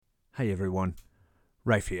Hey everyone,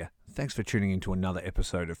 Rafe here. Thanks for tuning into another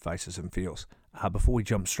episode of Faces and Feels. Before we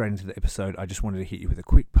jump straight into the episode, I just wanted to hit you with a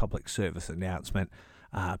quick public service announcement.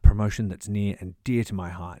 Promotion that's near and dear to my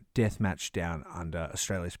heart. Deathmatch Down Under,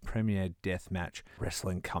 Australia's premier deathmatch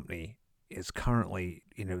wrestling company, is currently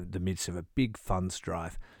in the midst of a big funds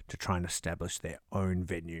drive to try and establish their own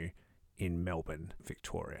venue in Melbourne,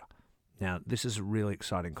 Victoria. Now, this is a really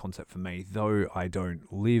exciting concept for me. Though I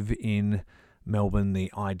don't live in Melbourne,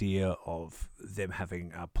 the idea of them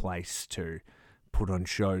having a place to put on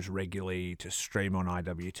shows regularly, to stream on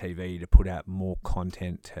IWTV, to put out more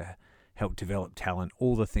content, to help develop talent,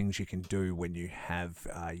 all the things you can do when you have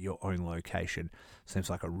your own location,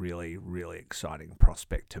 seems like a really, really exciting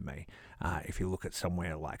prospect to me. If you look at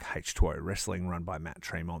somewhere like H2O Wrestling, run by Matt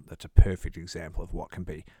Tremont, that's a perfect example of what can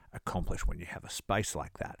be accomplished when you have a space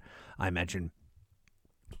like that. I imagine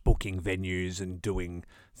booking venues and doing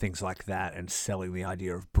things like that and selling the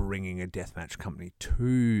idea of bringing a deathmatch company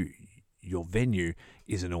to your venue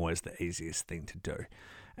isn't always the easiest thing to do.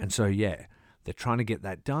 And so, yeah, they're trying to get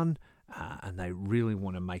that done. And they really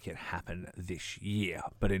want to make it happen this year.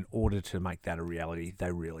 But in order to make that a reality,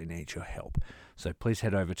 they really need your help. So please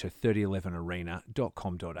head over to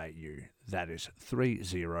 3011arena.com.au. That is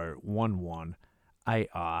 3011arena.com.au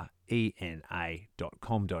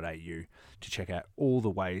to check out all the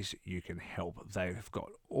ways you can help. They've got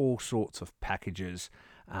all sorts of packages,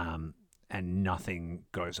 and nothing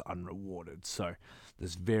goes unrewarded. So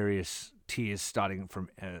there's various tiers starting from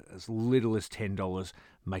as little as $10,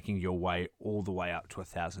 making your way all the way up to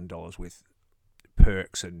 $1,000 with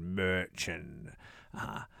perks and merch and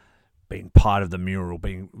being part of the mural,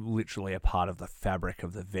 being literally a part of the fabric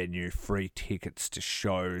of the venue, free tickets to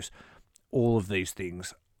shows. All of these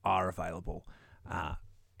things are available,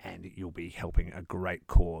 and you'll be helping a great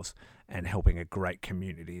cause and helping a great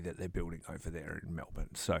community that they're building over there in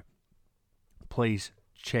Melbourne. So please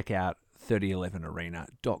check out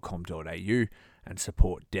 3011arena.com.au and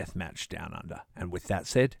support Deathmatch Down Under. And with that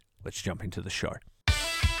said, let's jump into the show.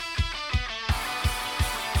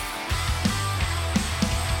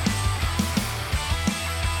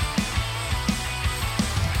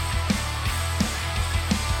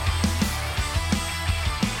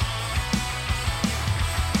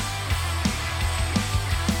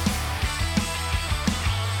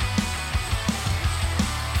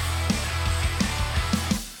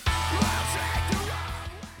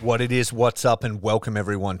 What it is, what's up, and welcome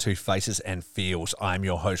everyone to Faces and Feels. I'm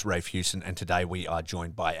your host, Rafe Houston, and today we are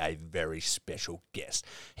joined by a very special guest.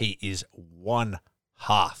 He is one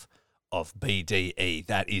half of BDE.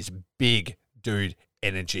 That is Big Dude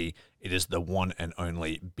Energy. It is the one and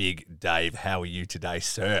only Big Dave. How are you today,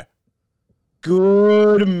 sir?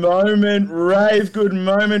 Good moment, Rafe. Good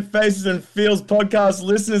moment, Faces and Feels podcast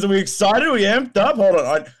listeners. Are we excited? Are we amped up? Hold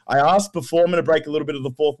on. I asked before, I'm going to break a little bit of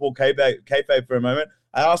the fourth wall kayfabe for a moment.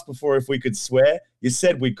 I asked before if we could swear. You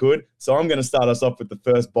said we could, so I'm going to start us off with the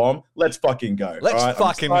first bomb. Let's fucking go. Let's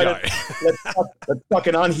fucking go. Let's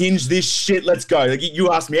fucking unhinge this shit. Let's go. Like,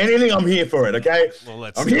 you ask me anything, I'm here for it, okay?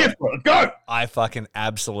 Well, I'm here for it. Go. I fucking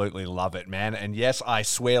absolutely love it, man. And yes, I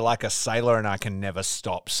swear like a sailor and I can never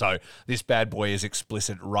stop. So this bad boy is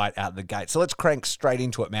explicit right out the gate. So let's crank straight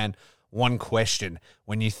into it, man. One question.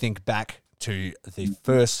 When you think back to the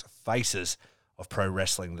first faces of pro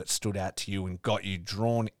wrestling that stood out to you and got you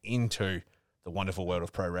drawn into the wonderful world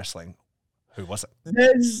of pro wrestling, who was it?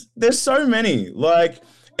 There's so many,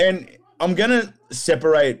 and I'm gonna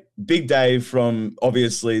separate Big Dave from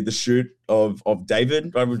obviously the shoot of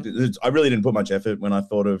David. I really didn't put much effort when I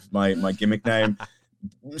thought of my gimmick name,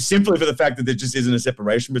 simply for the fact that there just isn't a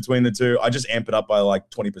separation between the two. I just amp it up by like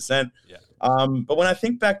 20%. Yeah. But when I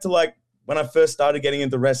think back to like when I first started getting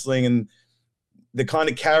into wrestling and the kind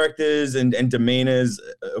of characters and demeanors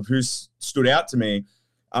of who stood out to me,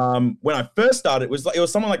 when I first started, it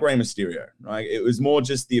was someone like Rey Mysterio, right? It was more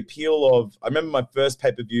just the appeal of, I remember my first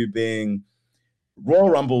pay-per-view being Royal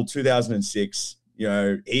Rumble 2006. You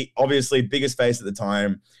know, he obviously biggest face at the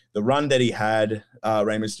time. The run that he had,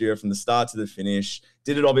 Rey Mysterio, from the start to the finish,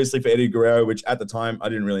 did it obviously for Eddie Guerrero, which at the time I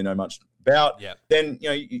didn't really know much about. Yeah. Then, you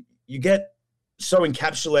know, you get so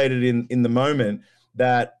encapsulated in the moment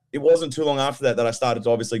that it wasn't too long after that I started to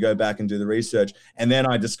obviously go back and do the research. And then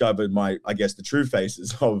I discovered the true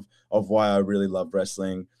faces of why I really love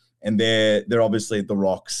wrestling. And they're obviously The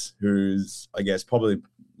Rocks, who's, I guess, probably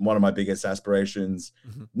one of my biggest aspirations,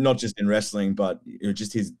 not just in wrestling, but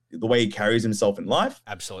just the way he carries himself in life.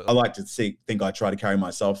 Absolutely. I like to think I try to carry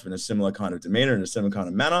myself in a similar kind of demeanor, in a similar kind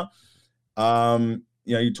of manner.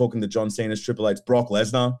 You're talking to John Cena's, Triple H's, Brock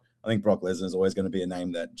Lesnar. I think Brock Lesnar is always going to be a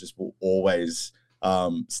name that just will always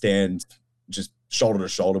stand just shoulder to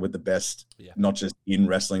shoulder with the best, not just in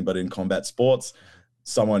wrestling, but in combat sports.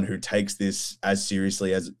 Someone who takes this as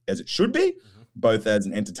seriously as it should be, both as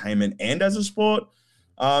an entertainment and as a sport.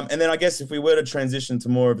 And then I guess if we were to transition to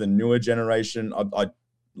more of the newer generation, I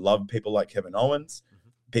love people like Kevin Owens,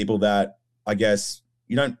 people that I guess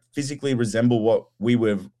you don't physically resemble what we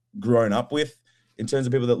were grown up with in terms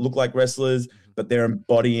of people that look like wrestlers, but they're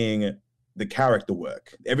embodying the character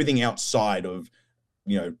work, everything outside of,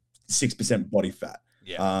 6% body fat.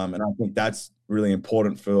 And I think that's really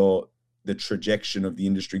important for the trajectory of the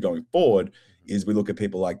industry going forward is we look at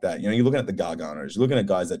people like that. You're looking at the Garganos, you're looking at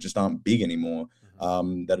guys that just aren't big anymore,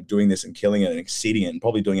 that are doing this and killing it and exceeding it and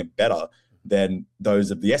probably doing it better than those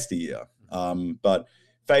of the yesteryear. But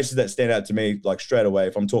faces that stand out to me, like straight away,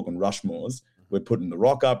 if I'm talking Rushmores, we're putting The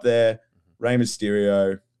Rock up there, Rey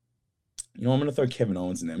Mysterio. I'm going to throw Kevin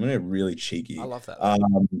Owens in there. I'm going to get really cheeky. I love that.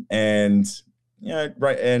 And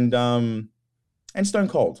Stone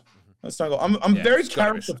Cold. Stone Cold. I'm very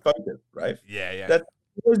character focused, right? Yeah. That's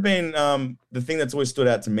always been the thing that's always stood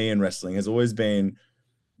out to me in wrestling has always been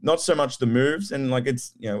not so much the moves, and like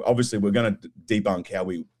it's obviously we're going to debunk how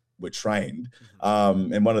we were trained.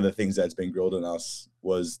 And one of the things that's been grilled on us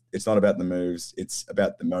was it's not about the moves, it's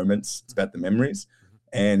about the moments, it's about the memories.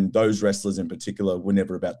 And those wrestlers in particular were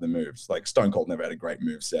never about the moves. Like Stone Cold never had a great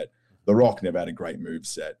move set. The Rock never had a great move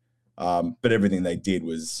set. But everything they did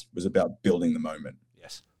was about building the moment.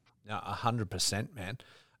 Yes. No, 100%, man.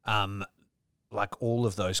 Like all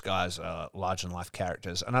of those guys are large in life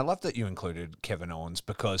characters. And I love that you included Kevin Owens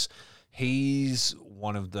because he's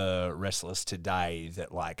one of the wrestlers today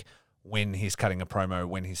that like when he's cutting a promo,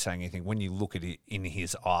 when he's saying anything, when you look at it in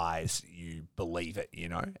his eyes, you believe it,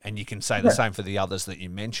 and you can say the same for the others that you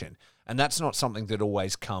mentioned. And that's not something that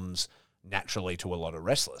always comes naturally to a lot of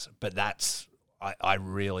wrestlers, but that's, I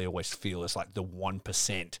really always feel is like the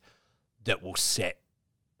 1% that will set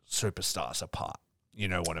superstars apart. You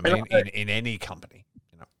know what I mean? In any company,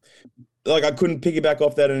 Like I couldn't piggyback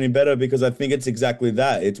off that any better because I think it's exactly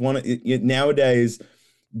that. It's nowadays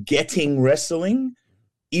getting wrestling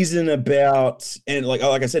isn't about, and like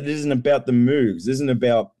I said, it isn't about the moves. It isn't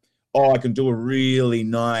about, I can do a really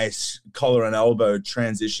nice collar and elbow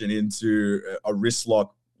transition into a wrist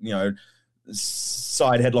lock,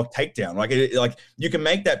 side headlock takedown. Like you can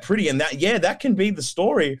make that pretty, and that can be the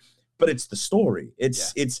story, but it's the story.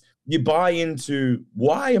 It's you buy into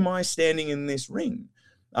why am I standing in this ring?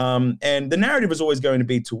 And the narrative is always going to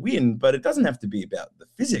be to win, but it doesn't have to be about the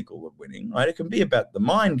physical of winning, right? It can be about the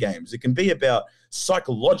mind games. It can be about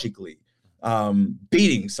psychologically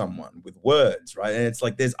beating someone with words, right? And it's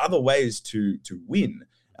like there's other ways to win.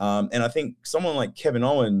 And I think someone like Kevin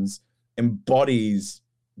Owens embodies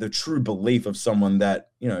the true belief of someone that,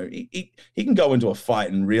 he can go into a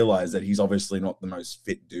fight and realize that he's obviously not the most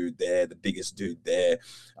fit dude there, the biggest dude there.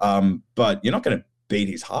 But you're not going to beat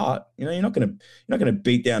his heart. You're not going to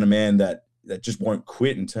beat down a man that just won't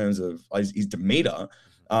quit in terms of his demeanor.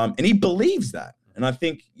 And he believes that. And I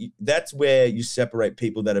think that's where you separate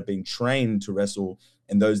people that are being trained to wrestle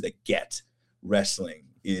and those that get wrestling.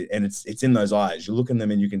 And it's in those eyes. You look in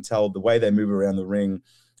them and you can tell the way they move around the ring.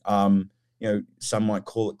 Some might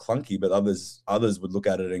call it clunky, but others would look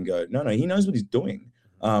at it and go, no, he knows what he's doing.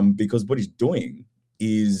 Because what he's doing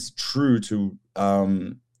is true to,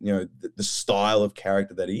 the style of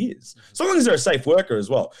character that he is. So long as they're a safe worker as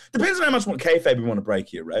well. Depends on how much more kayfabe we want to break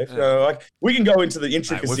here, Rafe. We can go into the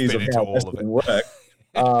intricacies of how wrestling works.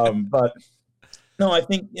 But no, I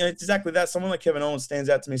think it's exactly that. Someone like Kevin Owens stands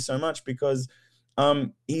out to me so much because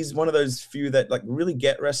he's one of those few that like really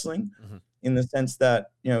get wrestling in the sense that,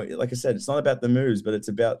 like I said, it's not about the moves, but it's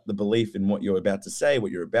about the belief in what you're about to say,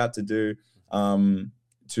 what you're about to do.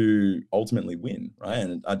 To ultimately win, right?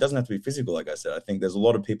 And it doesn't have to be physical, like I said. I think there's a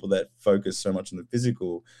lot of people that focus so much on the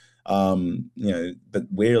physical, but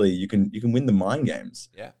rarely you can win the mind games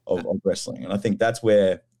of wrestling. And I think that's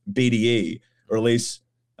where BDE, or at least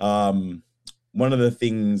one of the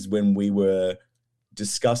things when we were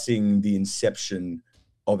discussing the inception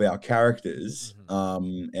of our characters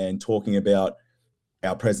and talking about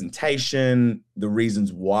our presentation, the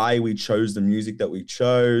reasons why we chose the music that we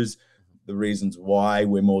chose, the reasons why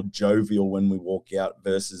we're more jovial when we walk out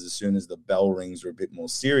versus as soon as the bell rings we're a bit more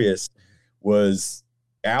serious, was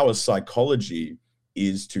our psychology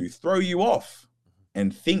is to throw you off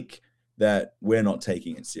and think that we're not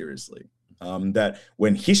taking it seriously. That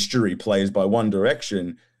when history plays by one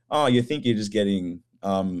direction, you think you're just getting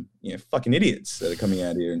fucking idiots that are coming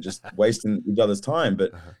out here and just wasting each other's time.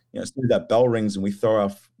 But as soon as that bell rings and we throw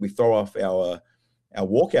off our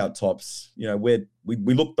walkout tops,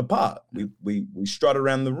 we look the part. We strut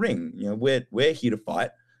around the ring. We're here to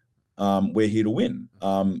fight. we're here to win.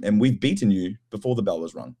 And we've beaten you before the bell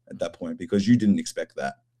was rung at that point because you didn't expect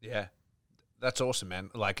that. Yeah, that's awesome, man.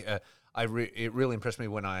 Like, it really impressed me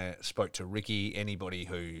when I spoke to Ricky. Anybody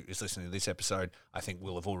who is listening to this episode, I think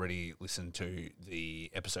will have already listened to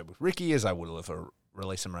the episode with Ricky, as I will have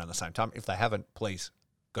released them around the same time. If they haven't, please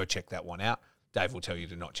go check that one out. Dave will tell you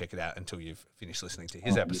to not check it out until you've finished listening to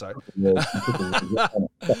his episode. I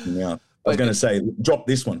was going to say, drop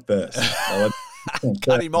this one first.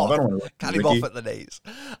 Cut him off. Cut him off at the knees.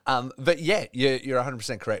 But yeah, you're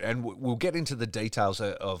 100% correct. And we'll get into the details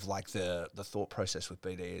of like the thought process with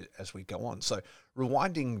BD as we go on. So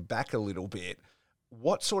rewinding back a little bit,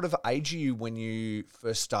 what sort of age are you when you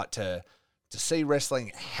first start to see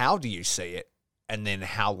wrestling? How do you see it? And then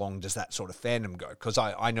how long does that sort of fandom go? Because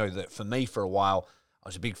I know that for me, for a while, I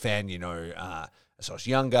was a big fan, as I was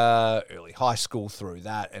younger, early high school through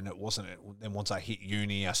that. And it wasn't, then once I hit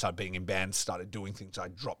uni, I started being in bands, started doing things. I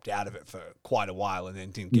dropped out of it for quite a while and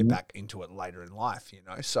then didn't get back into it later in life,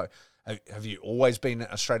 So have you always been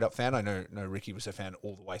a straight up fan? I know Ricky was a fan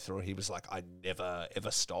all the way through. He was like, I never,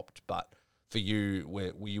 ever stopped. But for you,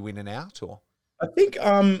 were you in and out or? I think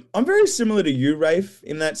I'm very similar to you, Rafe,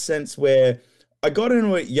 in that sense where I got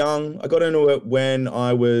into it young. I got into it when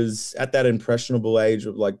I was at that impressionable age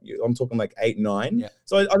of like, I'm talking like 8, 9. Yeah.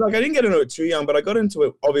 So I didn't get into it too young, but I got into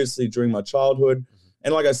it obviously during my childhood. Mm-hmm.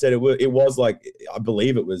 And like I said, it was like, I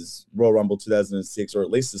believe it was Royal Rumble 2006, or at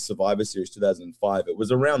least the Survivor Series 2005. It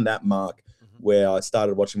was around that mark where I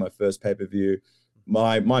started watching my first pay-per-view.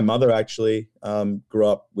 My mother actually grew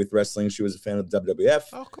up with wrestling. She was a fan of the WWF.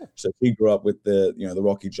 Oh, cool. So she grew up with the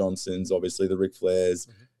Rocky Johnsons, obviously the Ric Flairs.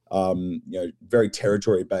 Mm-hmm. Very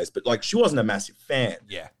territory based, but like she wasn't a massive fan.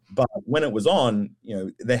 Yeah. But when it was on,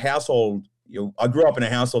 the household, I grew up in a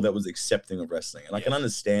household that was accepting of wrestling, and I can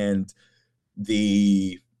understand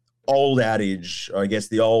the old adage, or I guess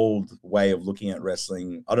the old way of looking at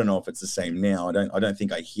wrestling. I don't know if it's the same now. I don't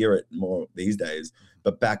think I hear it more these days,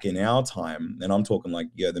 but back in our time, and I'm talking like,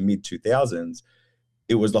 the mid 2000s,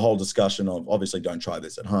 it was the whole discussion of obviously don't try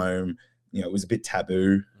this at home. It was a bit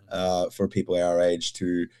taboo for people our age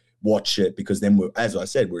to watch it because then as I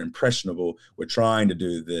said, we're impressionable. We're trying to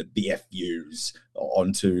do the BFUs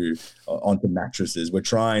onto mattresses. We're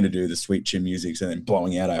trying to do the sweet chin musics and then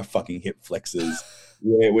blowing out our fucking hip flexors.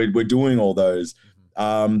 We're doing all those.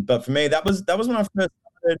 But for me, that was when I first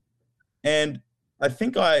started, and I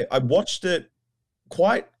think I watched it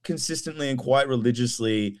quite consistently and quite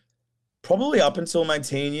religiously, probably up until my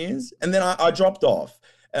teen years, and then I dropped off.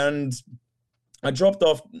 And I dropped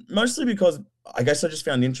off mostly because I guess I just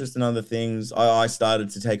found interest in other things. I started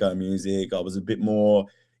to take out music. I was a bit more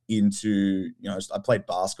into, I played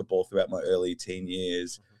basketball throughout my early teen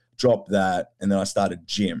years, dropped that, and then I started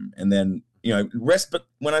gym. And then, but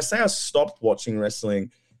when I say I stopped watching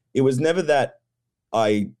wrestling, it was never that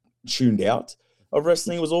I tuned out of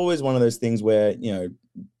wrestling. It was always one of those things where,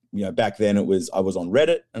 back then I was on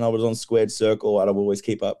Reddit and I was on Squared Circle. I'd always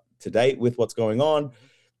keep up to date with what's going on.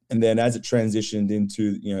 And then as it transitioned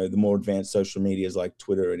into, the more advanced social medias like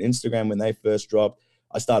Twitter and Instagram, when they first dropped,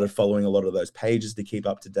 I started following a lot of those pages to keep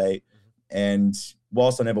up to date. And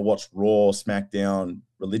whilst I never watched Raw, SmackDown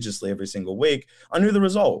religiously every single week, I knew the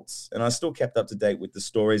results and I still kept up to date with the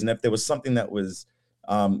stories. And if there was something that was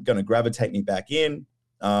going to gravitate me back in,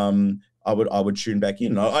 I would tune back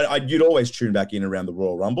in. You'd always tune back in around the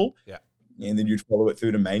Royal Rumble. Yeah. And then you'd follow it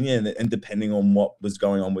through to Mania, and depending on what was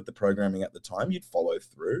going on with the programming at the time, you'd follow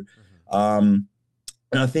through. And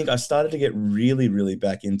I think I started to get really, really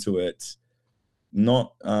back into it. I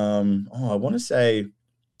want to say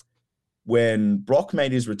when Brock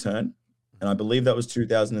made his return, and I believe that was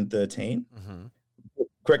 2013.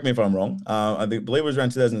 Correct me if I'm wrong. I believe it was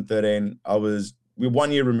around 2013. We were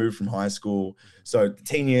 1 year removed from high school, so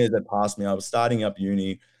 10 years had passed me. I was starting up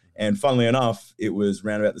uni. And funnily enough, it was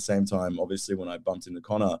around about the same time, obviously, when I bumped into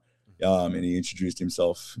Connor and he introduced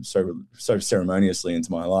himself so ceremoniously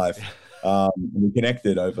into my life. We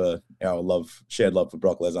connected over our shared love for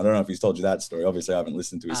Brock Lesnar. I don't know if he's told you that story. Obviously, I haven't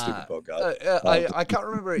listened to his stupid podcast. I can't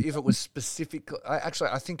remember if it was specific. I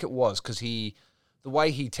think it was because the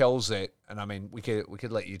way he tells it, and I mean, we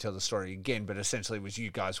could let you tell the story again, but essentially it was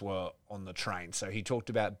you guys were on the train. So he talked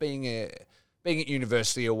about being at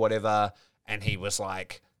university or whatever, and he was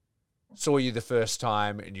like, saw you the first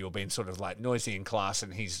time and you were being sort of like noisy in class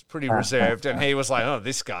and he's pretty reserved and he was like, oh,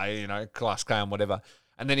 this guy, class clown, whatever.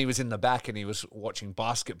 And then he was in the back and he was watching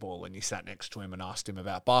basketball and you sat next to him and asked him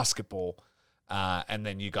about basketball. And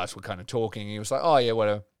then you guys were kind of talking. He was like, oh, yeah,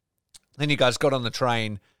 whatever. Then you guys got on the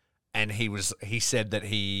train and he said that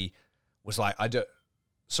he was like,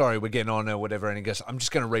 sorry, we're getting on or whatever. And he goes, I'm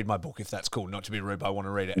just going to read my book if that's cool. Not to be rude, but I want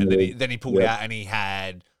to read it. And then he pulled out and he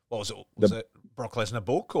had, what was it? Was it Brock Lesnar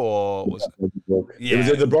book or was it? Book. Yeah. It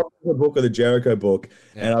was the Brock Lesnar book or the Jericho book.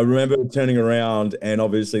 Yeah. And I remember turning around and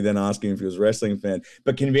obviously then asking if he was a wrestling fan.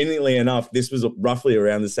 But conveniently enough, this was roughly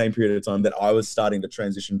around the same period of time that I was starting to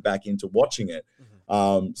transition back into watching it.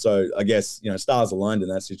 So I guess, stars aligned in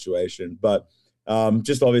that situation. But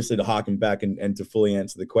just obviously to harken back and to fully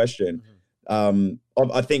answer the question,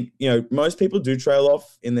 I think, most people do trail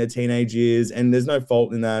off in their teenage years, and there's no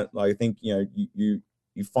fault in that. Like, I think,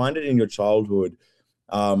 you find it in your childhood,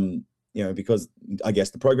 because I guess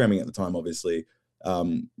the programming at the time obviously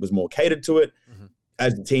was more catered to it.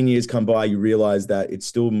 As the teen years come by, you realize that it's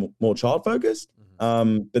still more child focused.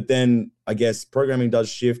 But then I guess programming does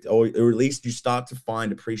shift, or at least you start to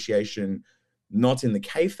find appreciation, not in the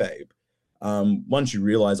kayfabe. Once you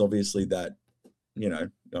realize, obviously, that,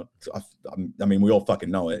 I mean, we all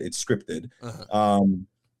fucking know it. It's scripted.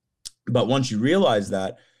 But once you realize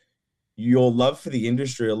that, your love for the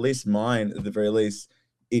industry, at least mine, at the very least,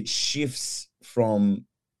 it shifts from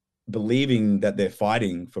believing that they're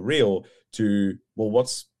fighting for real to, well,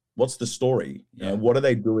 what's the story? What are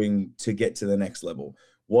they doing to get to the next level?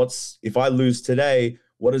 If I lose today,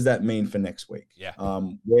 what does that mean for next week?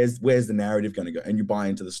 Where's the narrative going to go? And you buy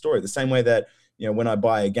into the story the same way that, when I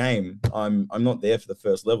buy a game, I'm not there for the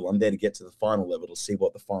first level. I'm there to get to the final level to see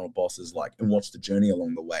what the final boss is like and what's the journey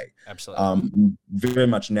along the way. Absolutely. Very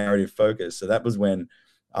much narrative focused. So that was when,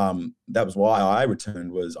 that was why I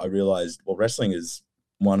returned. Was I realized, well, wrestling is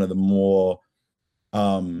one of the more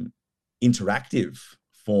interactive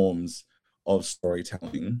forms of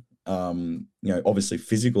storytelling. Obviously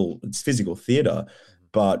it's physical theater,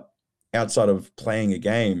 but outside of playing a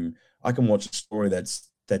game, I can watch a story that's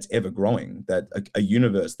ever growing, that a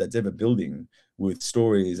universe that's ever building, with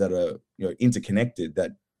stories that are interconnected,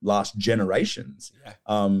 that last generations.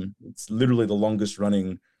 It's literally the longest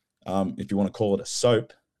running, if you want to call it a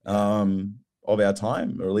soap, of our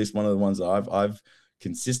time, or at least one of the ones that I've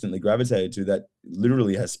consistently gravitated to, that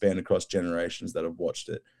literally has spanned across generations that have watched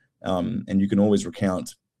it. And you can always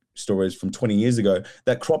recount stories from 20 years ago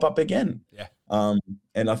that crop up again.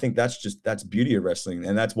 And I think that's beauty of wrestling.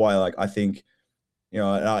 And that's why, I think,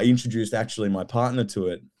 I introduced actually my partner to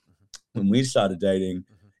it when we started dating.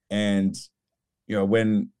 And,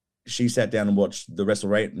 when she sat down and watched the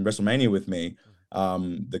WrestleMania with me,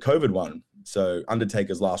 the COVID one, so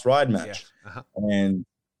Undertaker's last ride match, and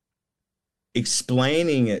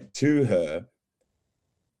explaining it to her,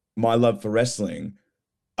 my love for wrestling,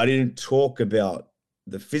 I didn't talk about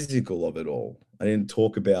the physical of it all. I didn't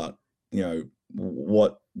talk about,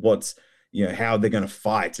 what's, how they're going to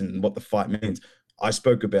fight and what the fight means. I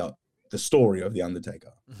spoke about the story of The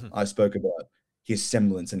Undertaker. I spoke about his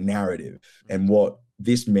semblance and narrative and what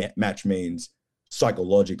this match means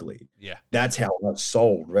psychologically. That's how I've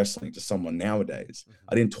sold wrestling to someone nowadays.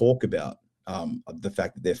 I didn't talk about the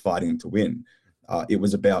fact that they're fighting to win. It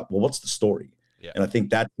was about, well, what's the story? And I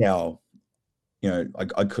think that's how,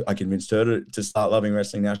 I convinced her to start loving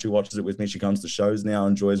wrestling. Now she watches it with me. She comes to shows now,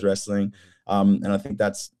 enjoys wrestling. And I think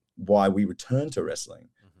that's why we return to wrestling.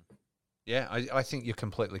 Yeah, I think you're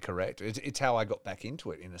completely correct. It's how I got back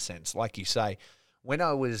into it, in a sense. Like you say, when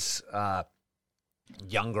I was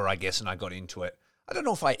younger, I guess, and I got into it, I don't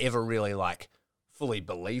know if I ever really, fully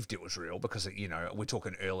believed it was real, because, we're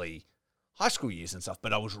talking early high school years and stuff,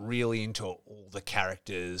 but I was really into all the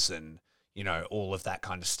characters and, all of that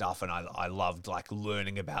kind of stuff, and I loved,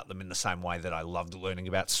 learning about them in the same way that I loved learning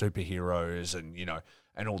about superheroes and,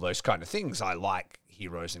 and all those kind of things. I like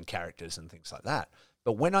heroes and characters and things like that.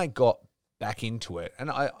 But when I got back into it, and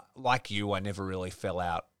I, like you, I never really fell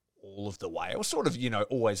out all of the way. I was sort of,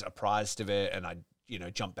 always apprised of it, and I'd,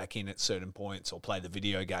 jump back in at certain points or play the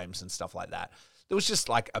video games and stuff like that. There was just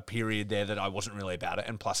a period there that I wasn't really about it,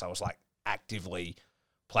 and plus I was actively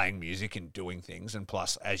playing music and doing things, and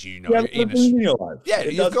plus, as you know,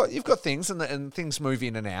 you've got things, and things move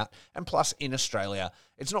in and out, and plus in Australia,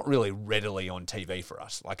 it's not really readily on TV for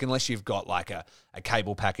us. Unless you've got a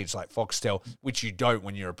cable package like Foxtel, which you don't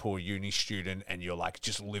when you're a poor uni student and you're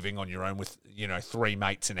just living on your own with 3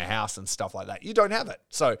 mates in a house and stuff like that. You don't have it,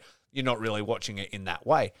 so you're not really watching it in that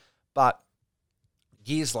way. But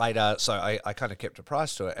years later, so I kind of kept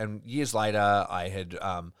apprised to it, and years later, I had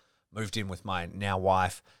moved in with my now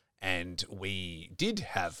wife, and we did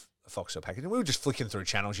have a Foxtel package, and we were just flicking through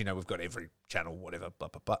channels. We've got every channel, whatever, blah,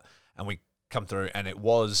 blah, blah, and we come through, and it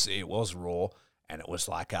was Raw, and it was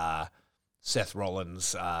Seth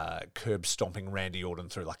Rollins curb stomping Randy Orton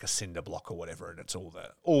through a cinder block or whatever, and it's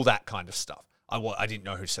all that kind of stuff. I didn't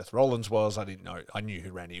know who Seth Rollins was. I knew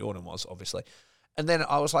who Randy Orton was, obviously, And then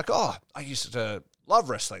I was like, oh, I used to love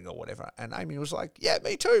wrestling or whatever. And Amy was like, yeah,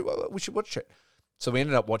 me too. We should watch it. So we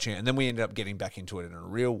ended up watching it, and then we ended up getting back into it in a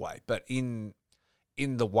real way. But in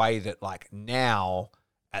the way that, like, now,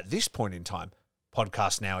 at this point in time,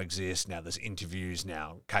 podcasts now exist. Now there's interviews.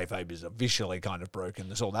 Now kayfabe is officially kind of broken.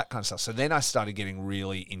 There's all that kind of stuff. So then I started getting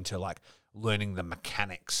really into, like, learning the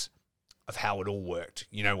mechanics of how it all worked.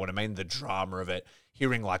 You know what I mean? The drama of it.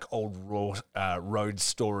 Hearing, like, old road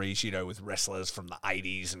stories, you know, with wrestlers from the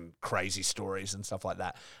 80s and crazy stories and stuff like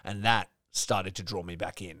that. And that started to draw me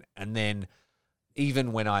back in. And then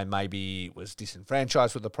even when I maybe was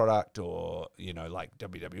disenfranchised with the product, or, you know, like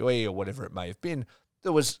WWE or whatever it may have been,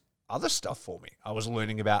 there was other stuff for me. I was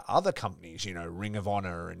learning about other companies, you know, Ring of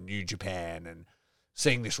Honor and New Japan, and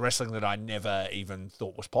seeing this wrestling that I never even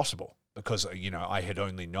thought was possible, because, you know, I had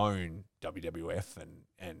only known WWF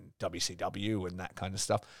and WCW and that kind of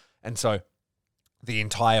stuff. And so the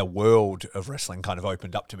entire world of wrestling kind of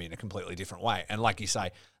opened up to me in a completely different way. And like you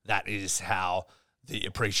say, that is how the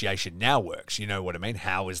appreciation now works. You know what I mean?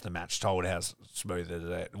 How is the match told? How smooth is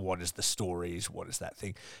it? What is the stories? What is that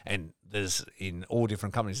thing? And there's, in all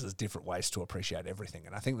different companies, there's different ways to appreciate everything.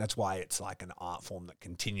 And I think that's why it's like an art form that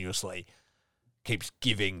continuously keeps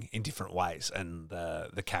giving in different ways, and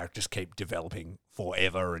the characters keep developing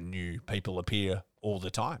forever, and new people appear all the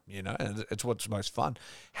time, you know, and it's what's most fun.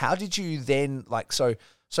 How did you then, like, so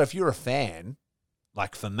if you're a fan,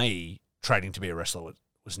 like for me, training to be a wrestler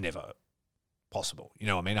was never possible. You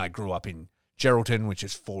know what I mean? I grew up in Geraldton, which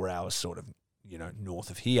is 4 hours sort of, you know, north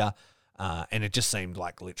of here. And it just seemed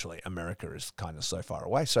like literally America is kind of so far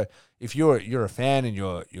away. So if you're a fan and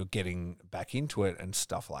you're getting back into it and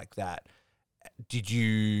stuff like that, did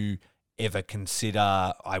you ever consider,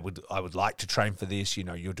 I would like to train for this, you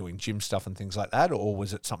know, you're doing gym stuff and things like that, or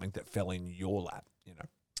was it something that fell in your lap, you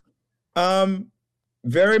know?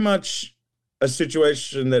 Very much a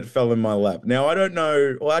situation that fell in my lap. Now, I don't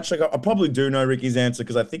know. Well, actually, I probably do know Ricky's answer,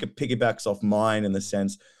 because I think it piggybacks off mine in the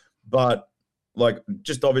sense. But, like,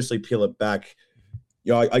 just obviously peel it back.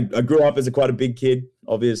 You know, I grew up as quite a big kid.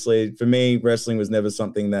 Obviously, for me, wrestling was never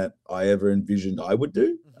something that I ever envisioned I would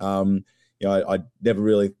do. You know, I never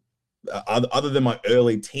really, other than my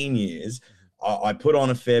early teen years, I put on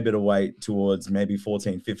a fair bit of weight towards maybe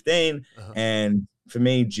 14, 15. And for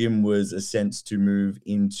me, gym was a sense to move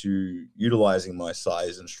into utilizing my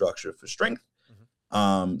size and structure for strength.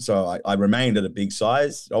 So I remained at a big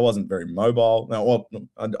size. I wasn't very mobile. Now, well,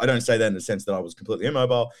 I don't say that in the sense that I was completely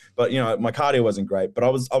immobile, but, you know, my cardio wasn't great, but I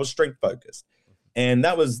was strength focused. And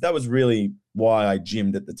that was really why I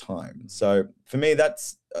gymmed at the time. So for me,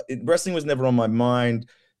 wrestling was never on my mind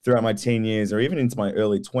throughout my teen years or even into my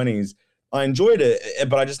early 20s. I enjoyed it,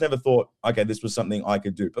 but I just never thought, okay, this was something I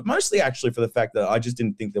could do. But mostly actually for the fact that I just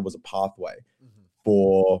didn't think there was a pathway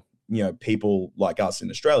for, you know, people like us in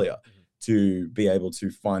Australia to be able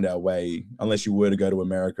to find our way, unless you were to go to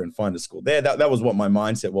America and find a school there. That was what my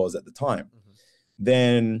mindset was at the time.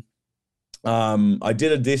 Then I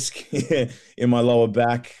did a disc in my lower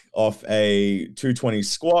back off a 220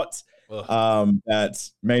 squat that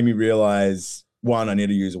made me realize, one, I need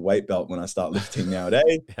to use a weight belt when I start lifting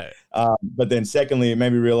nowadays. But then secondly, it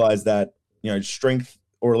made me realize that, you know, strength,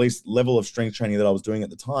 or at least level of strength training that I was doing at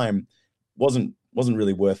the time wasn't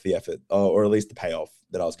really worth the effort, or at least the payoff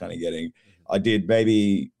that I was kind of getting. I did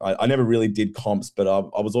I never really did comps, but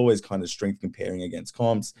I was always kind of strength comparing against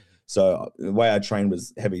comps. So the way I trained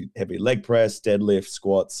was heavy leg press, deadlift,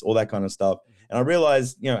 squats, all that kind of stuff. And I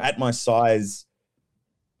realized, you know, at my size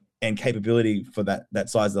and capability for that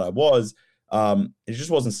size that I was, it just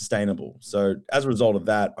wasn't sustainable. So as a result of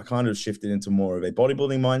that, I kind of shifted into more of a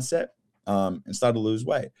bodybuilding mindset and started to lose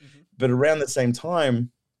weight. But around the same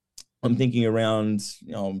time, I'm thinking around,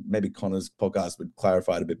 you know, maybe Connor's podcast would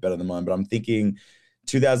clarify it a bit better than mine, but I'm thinking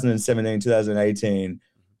 2017, 2018,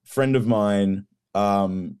 friend of mine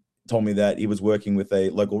told me that he was working with a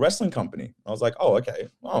local wrestling company. I was like, oh, okay.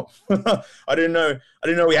 Oh, I didn't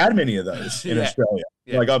know we had many of those in Australia.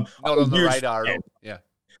 Like, I'm not on the radar at all. Yeah.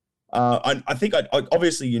 I think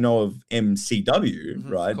obviously you know of MCW,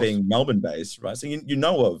 right? Being Melbourne based, right? So you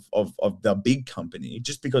know of the big company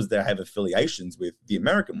just because they have affiliations with the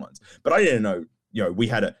American ones. But I didn't know, you know, we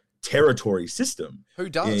had a territory system. Who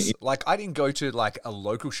does? Like, I didn't go to like a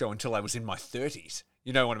local show until I was in my 30s.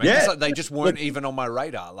 You know what I mean? It's like they just weren't even on my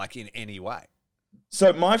radar, like, in any way.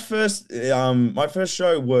 So my first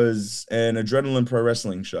show was an Adrenaline Pro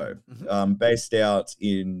Wrestling show, based out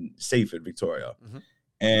in Seaford, Victoria.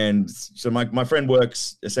 And so my friend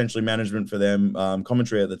works essentially management for them,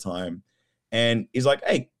 commentary at the time. And he's like,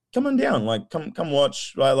 hey, come on down, like come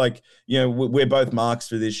watch, right? Like, you know, we're both marks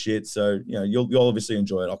for this shit, so you know, you'll obviously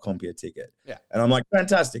enjoy it. I'll comp you a ticket. Yeah. And I'm like,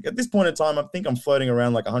 fantastic. At this point in time, I think I'm floating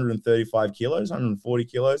around like 135 kilos, 140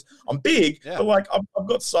 kilos. I'm big, but like I've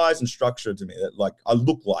got size and structure to me that like I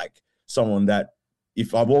look like someone that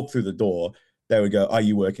if I walk through the door, they would go, "Are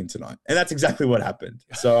you working tonight?" And that's exactly what happened.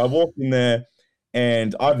 So I walked in there.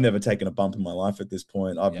 And I've never taken a bump in my life at this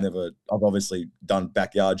point. I've obviously done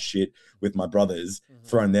backyard shit with my brothers,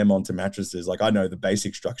 thrown them onto mattresses. Like I know the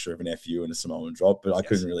basic structure of an FU and a Samoan drop, but I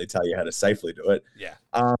couldn't really tell you how to safely do it. Yeah.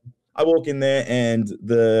 I walk in there and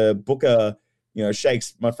the booker, you know,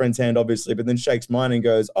 shakes my friend's hand, obviously, but then shakes mine and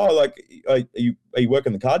goes, "Oh, like, are you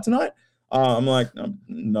working the card tonight?" I'm like,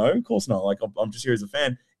 "No, of course not. Like, I'm just here as a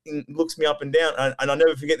fan." He looks me up and down, and I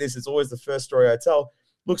never forget this. It's always the first story I tell.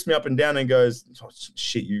 Looks me up and down and goes, "Oh,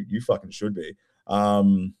 shit, you fucking should be.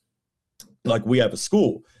 Like, we have a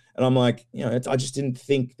school." And I'm like, you know, I just didn't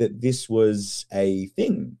think that this was a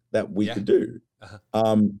thing that we could do.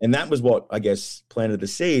 And that was what, I guess, planted the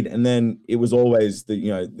seed. And then it was always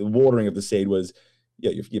the watering of the seed was,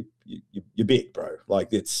 yeah, you're big, bro. Like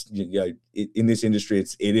it's, in this industry,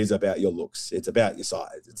 it is about your looks. It's about your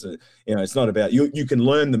size. It's not about you can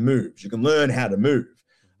learn the moves. You can learn how to move.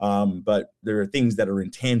 But there are things that are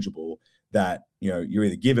intangible that, you're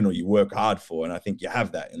either given or you work hard for. And I think you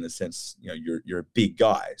have that in the sense, you're a big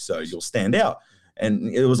guy, so you'll stand out. And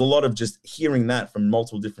it was a lot of just hearing that from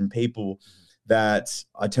multiple different people that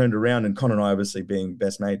I turned around, and Con and I, obviously being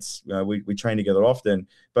best mates, we train together often,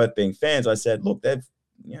 both being fans. I said, look,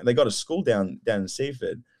 they got a school down in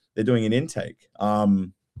Seaford. They're doing an intake.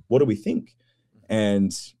 What do we think?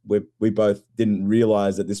 And we both didn't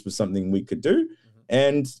realize that this was something we could do.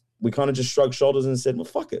 And we kind of just shrugged shoulders and said, well,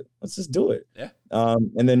 fuck it. Let's just do it. Yeah.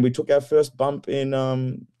 And then we took our first bump in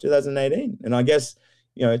 2018. And I guess,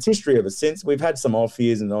 it's history ever since. We've had some off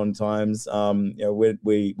years and on times.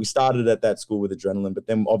 We started at that school with Adrenaline, but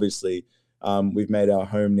then obviously we've made our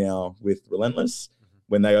home now with Relentless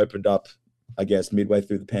when they opened up, I guess, midway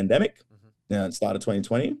through the pandemic. Now it started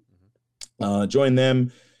 2020. Joined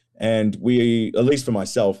them, and we, at least for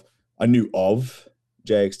myself, I knew of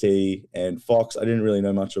JXT and Fox. I didn't really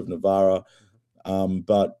know much of Navara,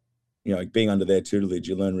 but being under their tutelage,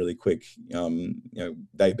 you learn really quick.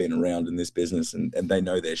 They've been around in this business and they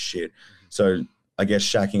know their shit. So I guess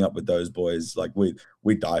shacking up with those boys, like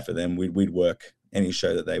we'd die for them. We'd work any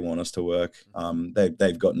show that they want us to work.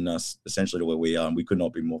 They've gotten us essentially to where we are, and we could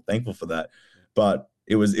not be more thankful for that. But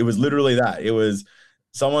it was literally that. It was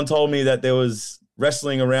someone told me that there was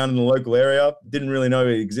wrestling around in the local area. Didn't really know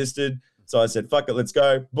it existed. So I said, fuck it, let's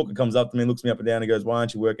go. Booker comes up to me, looks me up and down, and goes, why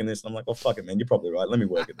aren't you working this? And I'm like, well, fuck it, man. You're probably right. Let me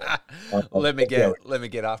work it then. Let me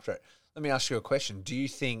get after it. Let me ask you a question. Do you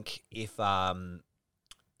think if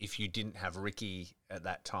you didn't have Ricky at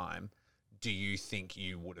that time, do you think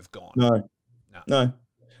you would have gone? No.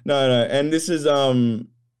 And this is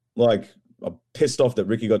like, I'm pissed off that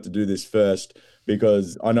Ricky got to do this first,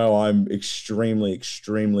 because I know I'm extremely,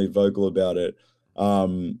 extremely vocal about it.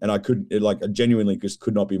 And I genuinely just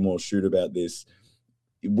could not be more shoot about this.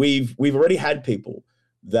 We've already had people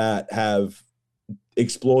that have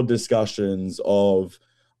explored discussions of,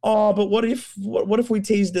 but what if we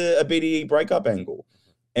teased a BDE breakup angle?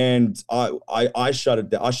 And I shut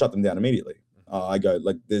them down immediately. I go,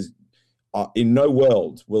 like, there's in no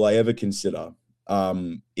world will I ever consider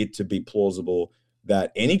it to be plausible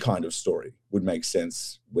that any kind of story would make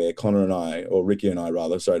sense where Connor and I, or Ricky and I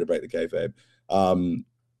rather, sorry to break the kayfabe,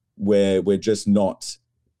 where we're just not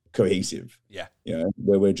cohesive. Yeah.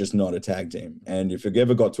 Where we're just not a tag team. And if it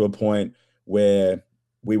ever got to a point where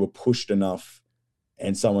we were pushed enough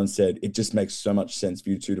and someone said, it just makes so much sense for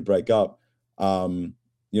you two to break up, I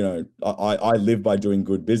live by doing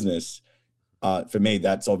good business. For me,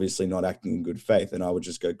 that's obviously not acting in good faith. And I would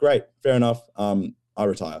just go, great, fair enough. I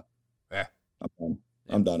retire. Yeah.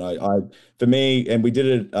 I'm done. For me, and we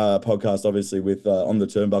did a podcast obviously with On the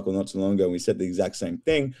Turnbuckle not too long ago, and we said the exact same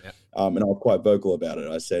thing. Yeah. And I was quite vocal about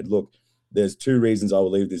it. I said, look, there's two reasons I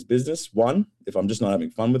will leave this business. One, if I'm just not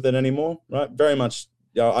having fun with it anymore, right? Very much,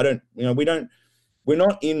 we're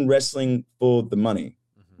not in wrestling for the money,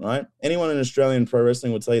 right? Anyone in Australian pro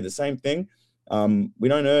wrestling will tell you the same thing. We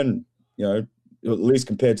don't earn, at least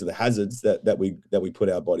compared to the hazards that we put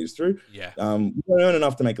our bodies through. Yeah. We don't earn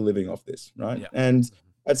enough to make a living off this, right? Yeah. And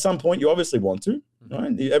at some point, you obviously want to,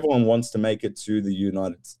 right? Everyone wants to make it to the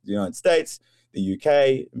United States, the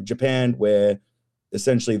UK, Japan, where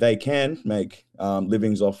essentially they can make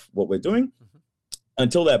livings off what we're doing.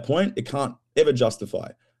 Until that point, it can't ever justify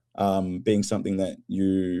being something that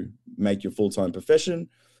you make your full-time profession.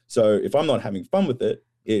 So if I'm not having fun with it,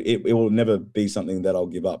 it will never be something that I'll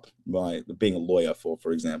give up by being a lawyer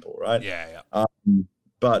for example, right? Yeah.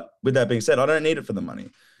 But with that being said, I don't need it for the money.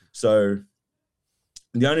 So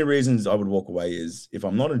the only reasons I would walk away is if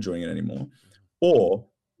I'm not enjoying it anymore, or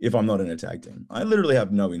if I'm not in a tag team. I literally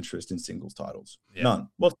have no interest in singles titles. Yeah. None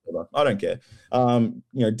whatsoever. I don't care.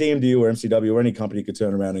 DMD or MCW or any company could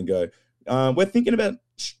turn around and go, we're thinking about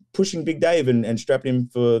pushing Big Dave and strapping him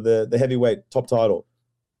for the heavyweight top title.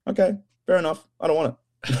 Okay, fair enough. I don't want it.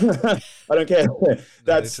 I don't care.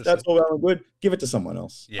 That's all well and good. Give it to someone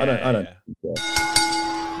else. Yeah, I don't care.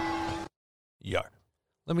 Yo,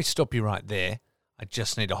 let me stop you right there. I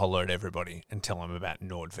just need to holler at everybody and tell them about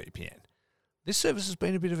NordVPN. This service has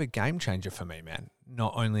been a bit of a game changer for me, man.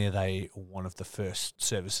 Not only are they one of the first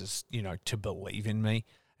services, to believe in me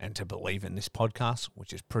and to believe in this podcast,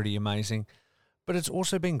 which is pretty amazing, but it's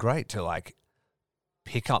also been great to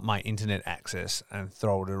pick up my internet access and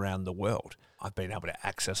throw it around the world. I've been able to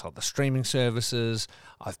access other streaming services.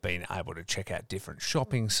 I've been able to check out different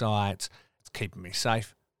shopping sites. It's keeping me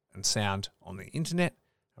safe and sound on the internet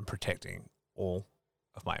and protecting all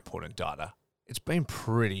of my important data. It's been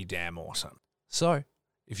pretty damn awesome. So,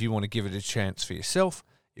 if you want to give it a chance for yourself,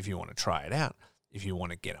 if you want to try it out, if you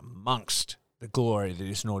want to get amongst the glory that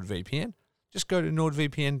is NordVPN, just go to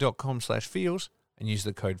nordvpn.com/feels and use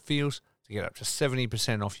the code FEELS to get up to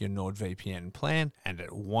 70% off your NordVPN plan and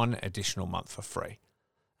at one additional month for free.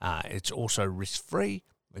 It's also risk-free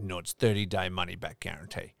with Nord's 30-day money-back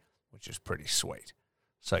guarantee, which is pretty sweet.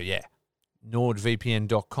 So yeah,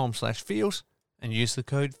 nordvpn.com/feels and use the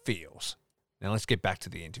code FEELS. Now let's get back to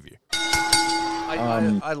the interview.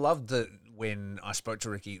 I loved that when I spoke to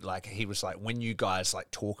Ricky, he was like, when you guys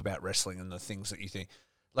talk about wrestling and the things that you think,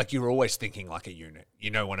 you're always thinking like a unit.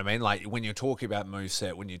 You know what I mean? Like when you're talking about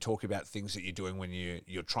moveset, when you talk about things that you're doing when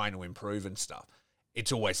you're trying to improve and stuff,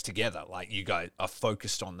 it's always together. You guys are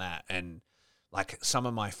focused on that. And some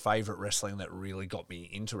of my favorite wrestling that really got me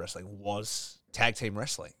into wrestling was tag team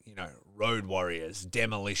wrestling. Road Warriors,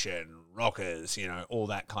 Demolition, Rockers, all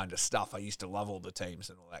that kind of stuff. I used to love all the teams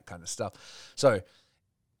and all that kind of stuff. So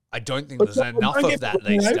I don't think there's enough of that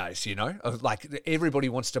these days, everybody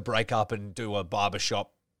wants to break up and do a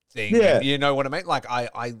barbershop thing. Yeah. You know what I mean?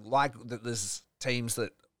 I like that there's teams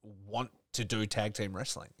that want to do tag team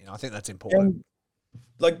wrestling. I think that's important.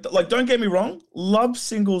 Don't get me wrong, love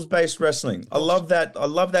singles based wrestling. I love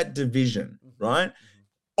that division, right?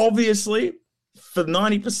 Obviously, for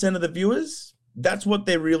 90% of the viewers, that's what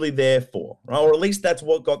they're really there for, right? Or at least that's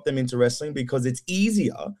what got them into wrestling, because it's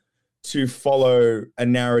easier to follow a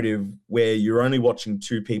narrative where you're only watching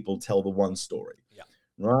two people tell the one story,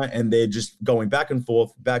 right? And they're just going back and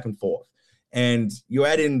forth. And you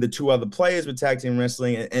add in the two other players with tag team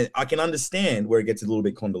wrestling, and I can understand where it gets a little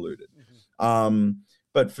bit convoluted.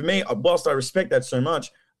 But for me, whilst I respect that so much,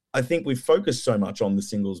 I think we focus so much on the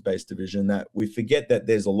singles-based division that we forget that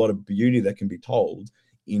there's a lot of beauty that can be told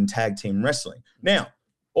in tag team wrestling. Now,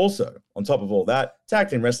 also, on top of all that, tag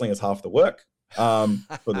team wrestling is half the work for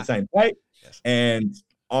the same pay. Yes. And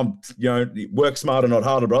I'm, work smarter, not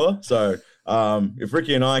harder, brother. So if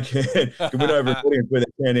Ricky and I can win over an audience where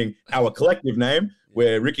they're chanting our collective name,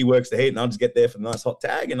 where Ricky works the heat and I'll just get there for the nice hot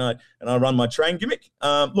tag and I run my train gimmick.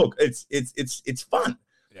 Look, it's fun.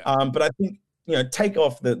 Yeah. But I think, take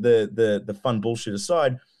off the fun bullshit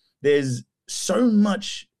aside, there's so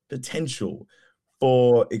much potential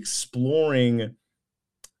for exploring,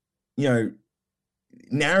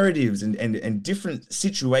 narratives and different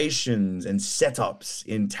situations and setups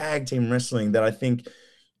in tag team wrestling that I think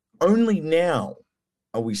only now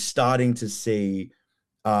are we starting to see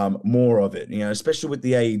more of it, especially with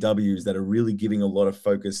the AEWs that are really giving a lot of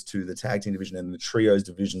focus to the tag team division and the trios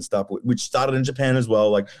division stuff, which started in Japan as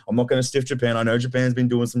well. I'm not going to stiff Japan. I know Japan's been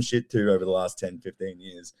doing some shit too over the last 10, 15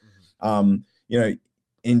 years. And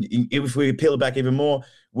if we peel it back even more,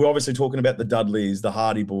 we're obviously talking about the Dudleys, the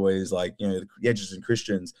Hardy Boys, the Edges and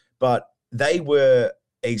Christians, but they were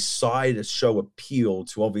a side show appeal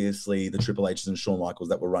to obviously the Triple H's and Shawn Michaels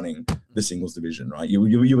that were running the singles division, right?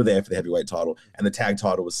 You were there for the heavyweight title, and the tag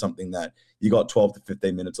title was something that you got 12 to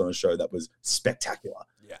 15 minutes on a show that was spectacular.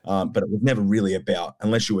 Yeah. But it was never really about,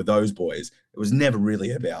 unless you were those boys, it was never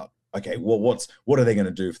really about, okay, well, what are they going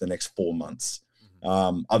to do for the next 4 months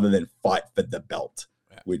other than fight for the belt,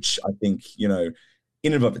 which I think,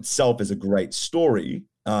 in and of itself is a great story.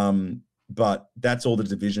 But that's all the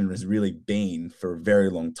division has really been for a very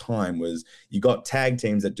long time, was you got tag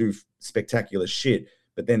teams that do spectacular shit,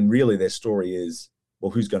 but then really their story is, well,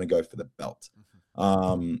 who's going to go for the belt?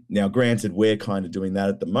 Now, granted, we're kind of doing that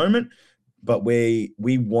at the moment, but we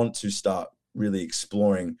want to start really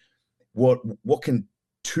exploring what can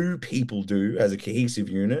two people do as a cohesive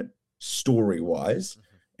unit, story wise,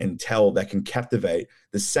 and tell that can captivate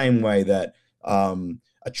the same way that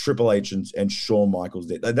a Triple H and Shawn Michaels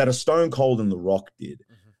did, that a Stone Cold and The Rock did,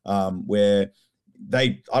 where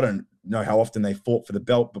I don't know how often they fought for the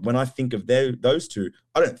belt, but when I think of those two,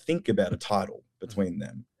 I don't think about a title between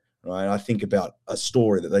them, right? I think about a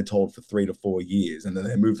story that they told for 3 to 4 years, and then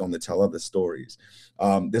they moved on to tell other stories.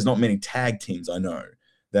 There's not many tag teams I know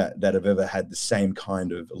that have ever had the same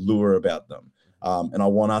kind of allure about them. And I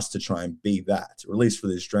want us to try and be that, or at least for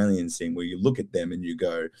the Australian scene, where you look at them and you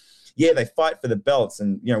go, yeah, they fight for the belts.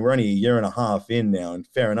 And, we're only a year and a half in now, and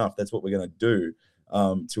fair enough, that's what we're going to do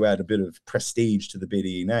to add a bit of prestige to the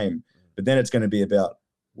BDE name. But then it's going to be about,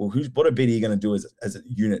 well, what are BDE going to do as a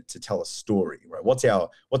unit to tell a story, right? What's our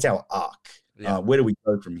arc? Yeah. Where do we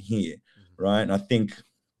go from here, right? And I think,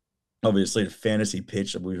 obviously, the fantasy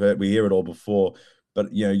pitch, we hear it all before, but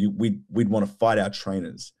we'd want to fight our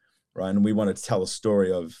trainers, right? And we want to tell a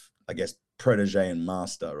story of, I guess, protege and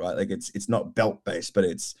master, right? Like it's not belt based, but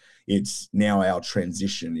it's now our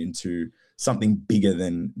transition into something bigger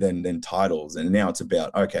than titles. And now it's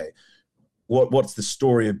about, okay, what's the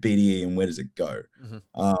story of BDE and where does it go?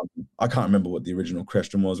 I can't remember what the original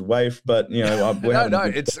question was, Wave, but no,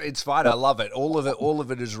 it's fine. I love it. All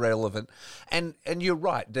of it is relevant, and you're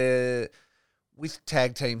right. With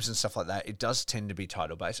tag teams and stuff like that, it does tend to be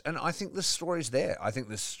title based, and I think the story's there. I think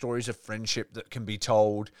there's stories of friendship that can be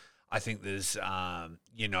told. I think there's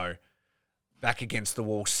back against the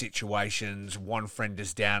wall situations. One friend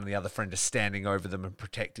is down and the other friend is standing over them and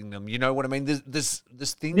protecting them. You know what I mean? There's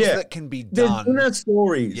things that can be done. There's inner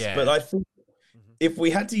stories, but I think if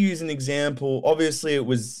we had to use an example, obviously it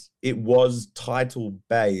was title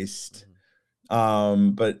based.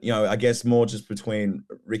 But I guess more just between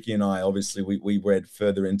Ricky and I, obviously we read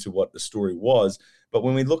further into what the story was. But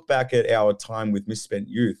when we look back at our time with Misspent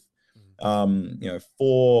Youth,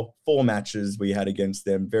 4 matches we had against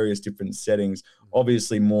them, various different settings,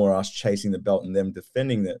 obviously more us chasing the belt and them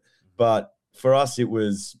defending it. But for us, it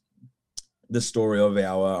was the story of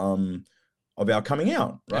our coming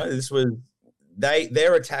out, right? This was,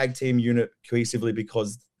 they're a tag team unit cohesively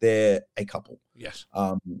because they're a couple. Yes.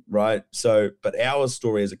 Right. So, but our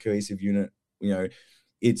story as a cohesive unit,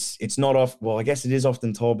 it's not I guess it is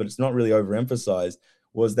often told, but it's not really overemphasized,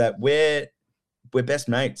 was that we're best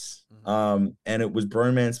mates. And it was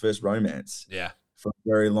bromance versus romance. Yeah. For a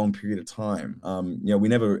very long period of time. We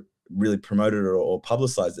never really promoted it or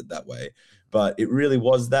publicized it that way, but it really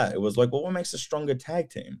was that. It was like, well, what makes a stronger tag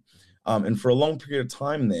team? And for a long period of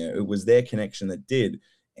time there, it was their connection that did.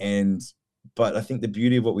 But I think the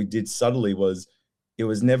beauty of what we did subtly was it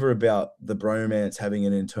was never about the bromance having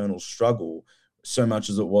an internal struggle so much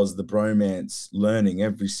as it was the bromance learning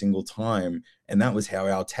every single time. And that was how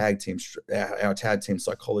our tag team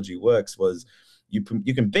psychology works, was you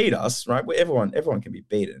can beat us, right? Everyone can be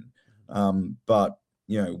beaten. But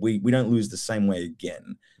we don't lose the same way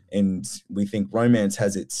again. And we think romance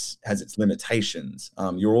has its limitations.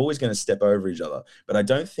 You're always going to step over each other, but I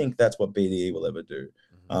don't think that's what BDE will ever do.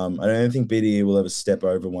 I don't think BDE will ever step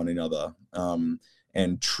over one another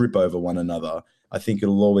and trip over one another. I think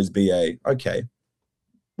it'll always be okay,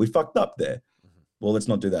 we fucked up there. Well, let's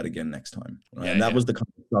not do that again next time. Right? And that was the kind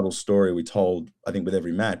of subtle story we told, I think, with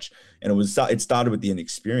every match. And it started with the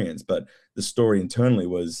inexperience, but the story internally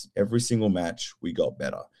was every single match we got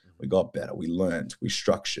better. We got better. We learned. We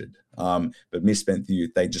structured. But Misspent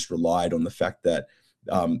Youth, they just relied on the fact that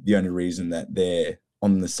the only reason that they're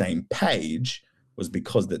on the same page was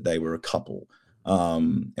because that they were a couple.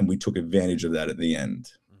 And we took advantage of that at the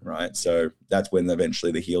end, right? So that's when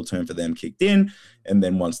eventually the heel turn for them kicked in. And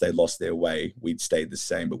then once they lost their way, we'd stayed the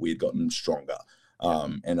same, but we had gotten stronger.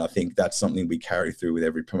 And I think that's something we carry through with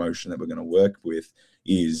every promotion that we're going to work with.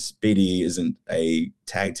 Is BDE isn't a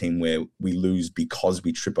tag team where we lose because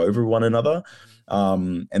we trip over one another.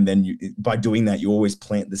 And then by doing that, you always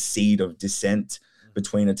plant the seed of dissent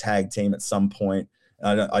between a tag team at some point.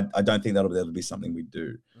 I don't think that'll ever be something we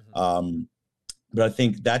do. But I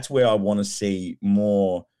think that's where I want to see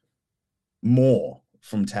more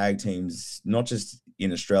from tag teams, not just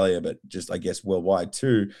in Australia, but just, I guess, worldwide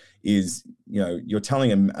too, is, you're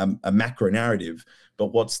telling a macro narrative, but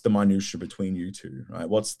what's the minutia between you two, right?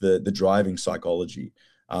 What's the driving psychology?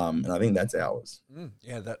 And I think that's ours.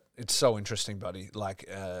 Yeah, it's so interesting, buddy. Like,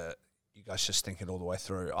 you guys just think it all the way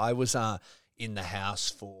through. I was in the house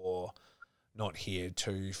for Not Here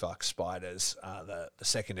to Fuck Spiders, the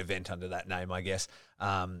second event under that name, I guess.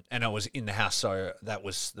 And I was in the house, so that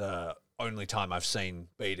was the only time I've seen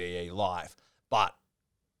BDE live. But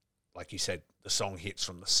like you said, the song hits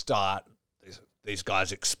from the start. These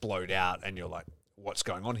guys explode out, and you're like, what's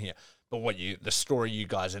going on here. But the story you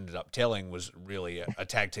guys ended up telling was really a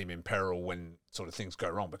tag team in peril when sort of things go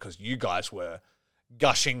wrong, because you guys were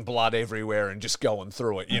gushing blood everywhere and just going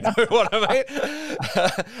through it. You know what I mean?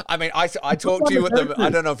 I mean, I talked to you at I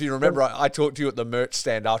don't know if you remember, I talked to you at the merch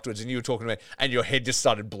stand afterwards, and you were talking to me, and your head just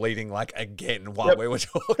started bleeding like again while we were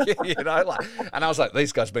talking, you know, like, and I was like,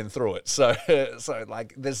 these guys have been through it. So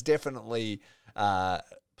like, there's definitely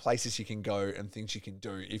places you can go and things you can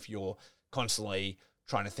do if you're constantly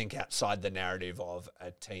trying to think outside the narrative of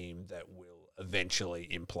a team that will eventually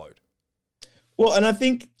implode. Well, and I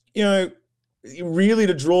think, you know, really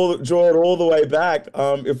to draw it all the way back,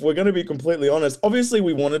 if we're going to be completely honest, obviously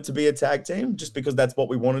we wanted to be a tag team just because that's what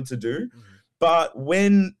we wanted to do. Mm-hmm. But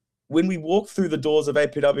when we walked through the doors of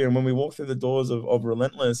APW and when we walked through the doors of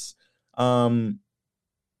Relentless,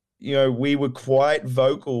 you know, we were quite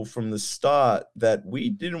vocal from the start that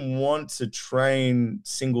we didn't want to train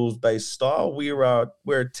singles-based style.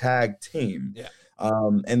 We're a tag team. Yeah.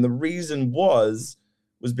 And the reason was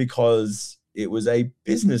because it was a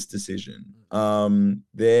business decision.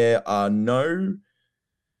 There are no,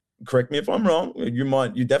 correct me if I'm wrong,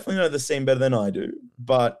 you definitely know the scene better than I do,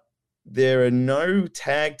 but there are no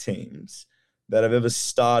tag teams that have ever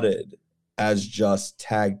started as just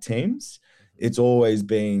tag teams. It's always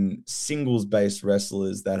been singles-based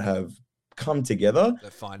wrestlers that have come together.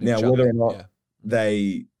 Now, whether or not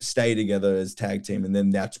they stay together as tag team, and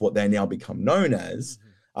then that's what they now become known as.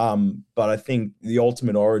 But I think the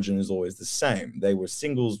ultimate origin is always the same. They were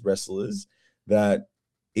singles wrestlers that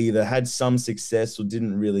either had some success or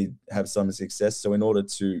didn't really have some success. So in order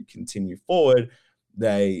to continue forward,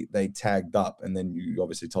 they tagged up, and then you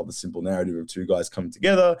obviously told the simple narrative of two guys come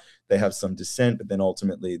together, they have some dissent, but then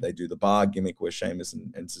ultimately they do the bar gimmick where Sheamus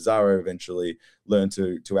and Cesaro eventually learn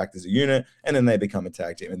to act as a unit, and then they become a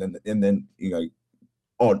tag team, and then you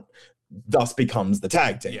know, thus becomes the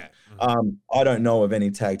tag team. Yeah. I don't know of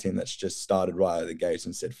any tag team that's just started right out of the gates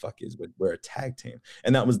and said, fuck is, we're a tag team.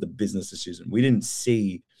 And that was the business decision. We didn't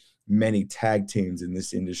see many tag teams in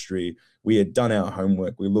this industry. We had done our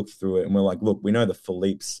homework. We looked through it and we're like, look, we know the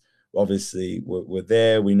Philippes obviously were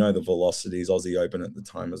there. We know the Velocities, Aussie Open at the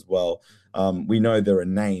time as well. We know there are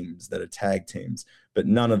names that are tag teams, but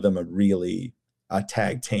none of them are really a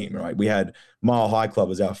tag team, right? We had Mile High Club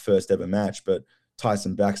as our first ever match, but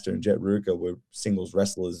Tyson Baxter and Jet Ruka were singles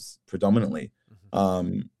wrestlers predominantly,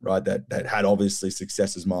 right? That had obviously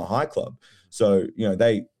success as Mile High Club. So, you know,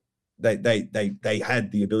 they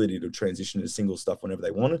had the ability to transition to single stuff whenever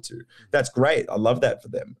they wanted to. That's great. I love that for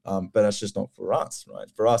them. But that's just not for us,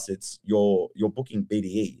 right? For us, it's you're booking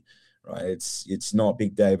BDE, right? It's not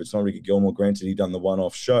Big Dave. It's not Ricky Gilmore. Granted, he done the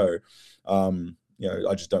one-off show. You know,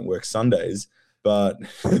 I just don't work Sundays. But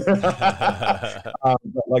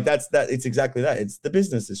like it's exactly that. It's the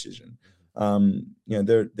business decision. You know,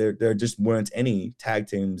 there just weren't any tag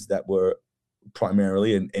teams that were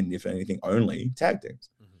primarily and if anything only tag teams.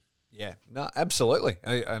 Yeah, no, absolutely.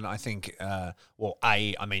 And I think, I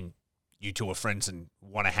mean, you two are friends and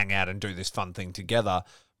want to hang out and do this fun thing together,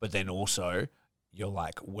 but then also you're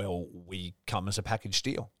like, well, we come as a package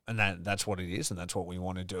deal, and that's what it is, and that's what we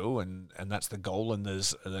want to do, and that's the goal, and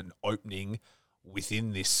there's an opening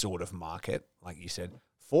within this sort of market, like you said,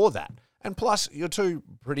 for that. And plus, you're two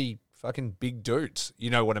pretty fucking big dudes, you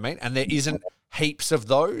know what I mean? And there isn't heaps of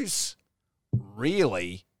those,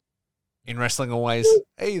 really, in wrestling always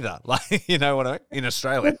either. Like, you know what I mean? In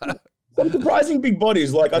Australia. Some surprising big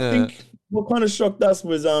bodies. Like, I think what kind of shocked us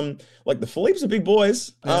was, like, the Philippes are big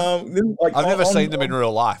boys. Yeah. I've never seen them in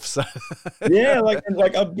real life, so. Yeah,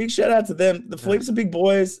 like a big shout out to them. The Philippes are big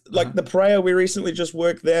boys. Like, the Prayer, we recently just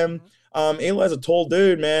worked them. Eli's a tall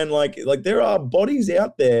dude, man. Like there are bodies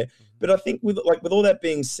out there, but I think with all that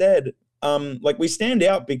being said, like we stand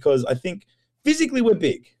out because I think physically we're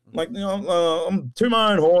big. Like, you know, I'm to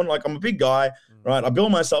my own horn. Like I'm a big guy, right? I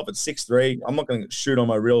build myself at 6'3". I'm not going to shoot on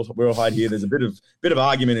my real height here. There's a bit of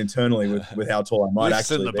argument internally with how tall I might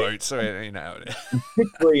actually be. Boots, so you know.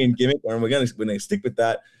 6'3" in gimmick, and we're going to stick with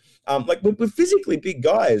that. Like we're physically big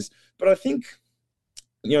guys, but I think,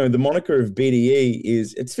 you know, the moniker of BDE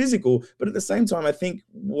is it's physical, but at the same time, I think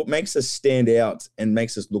what makes us stand out and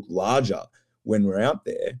makes us look larger when we're out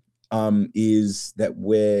there is that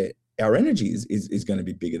our energy is going to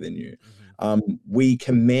be bigger than you. We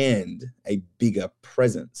command a bigger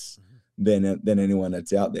presence than anyone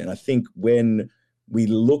that's out there. And I think when we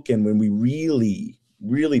look and when we really,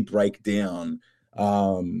 really break down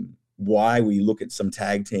why we look at some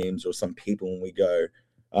tag teams or some people and we go,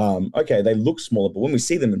 okay, they look smaller, but when we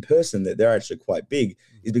see them in person, they're actually quite big,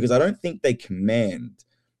 is because I don't think they command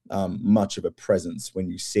much of a presence when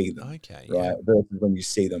you see them, Okay, right? yeah. Versus when you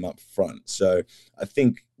see them up front. So I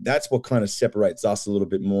think that's what kind of separates us a little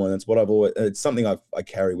bit more, and that's what it's something I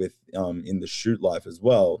carry with in the shoot life as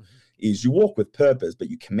well. Is you walk with purpose, but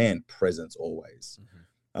you command presence always.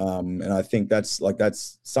 And I think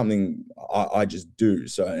that's something I just do.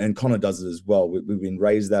 So, and Connor does it as well. We've been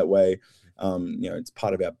raised that way. It's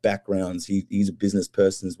part of our backgrounds. He's a business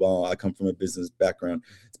person as well. I come from a business background.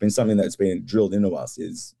 It's been something that's been drilled into us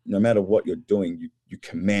is no matter what you're doing, you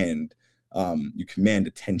command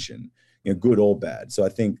attention, good or bad. So I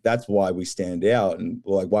think that's why we stand out and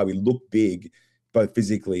like why we look big, both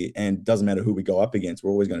physically and doesn't matter who we go up against.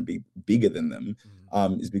 We're always going to be bigger than them,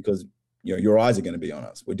 is because your eyes are going to be on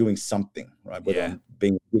us. We're doing something, right? Whether I'm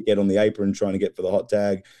being a dickhead on the apron, trying to get for the hot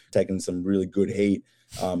tag, taking some really good heat.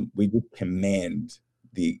 We just command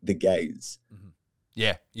the gaze.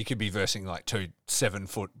 Yeah, you could be versing like 2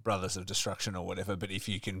 7-foot brothers of destruction or whatever, but if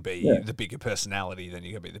you can be the bigger personality, then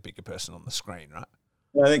you can be the bigger person on the screen, right?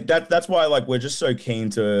 I think that's why we're just so keen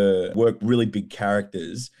to work really big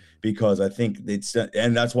characters, because I think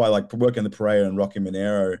and that's why working the Pereira and Rocky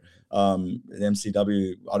Monero at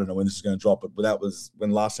MCW. I don't know when this is going to drop, but that was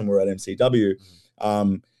when last time we were at MCW.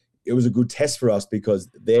 It was a good test for us because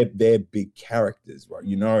they're big characters, right?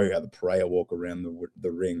 You know how the Pereira walk around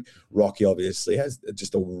the ring. Rocky obviously has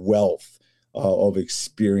just a wealth of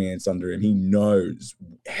experience under him. He knows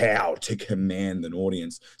how to command an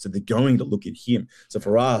audience. So they're going to look at him. So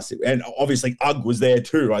for us, and obviously Ugg was there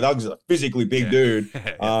too, right? Ugg's a physically big dude.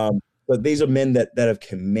 But these are men that have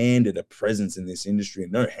commanded a presence in this industry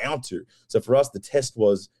and know how to. So for us, the test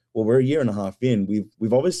was, well, we're a year and a half in.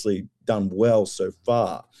 We've obviously done well so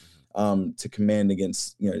far to command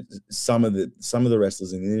against some of the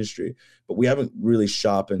wrestlers in the industry, but we haven't really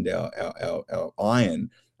sharpened our iron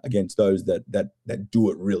against those that do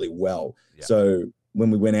it really well. Yeah. So when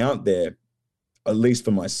we went out there, at least for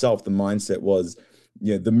myself, the mindset was,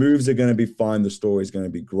 the moves are going to be fine, the story is going to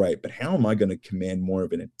be great, but how am I going to command more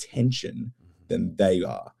of an attention than they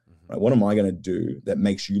are? Right? What am I going to do that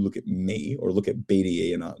makes you look at me or look at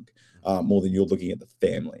BDE and UGG more than you're looking at the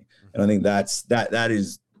family? And I think that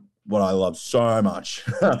is what I love so much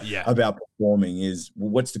about performing is,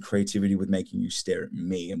 what's the creativity with making you stare at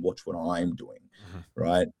me and watch what I'm doing,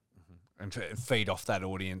 right? And to feed off that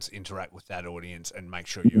audience, interact with that audience, and make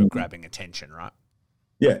sure you're grabbing attention, right?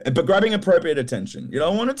 Yeah, but grabbing appropriate attention. You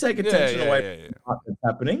don't want to take attention away from what's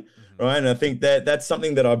happening, right? And I think that's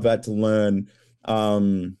something that I've had to learn,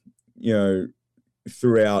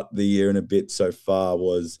 throughout the year and a bit so far,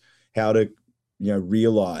 was how to,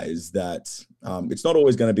 realize that it's not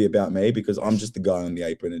always going to be about me, because I'm just the guy on the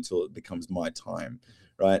apron until it becomes my time,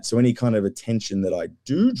 right? So any kind of attention that I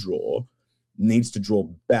do draw needs to draw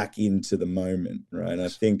back into the moment, right? And I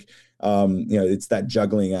think, it's that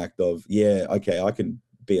juggling act of, I can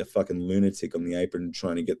be a fucking lunatic on the apron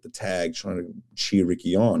trying to get the tag, trying to cheer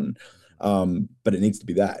Ricky on. But it needs to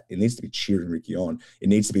be that. It needs to be cheering Ricky on. It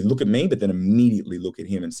needs to be look at me, but then immediately look at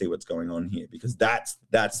him and see what's going on here, because that's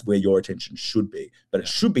where your attention should be. But it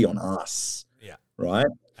should be on us. Yeah. Right.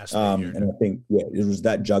 And I think, it was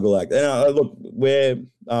that juggle act. And look,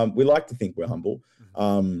 we like to think we're humble.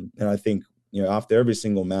 And I think, after every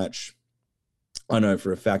single match, I know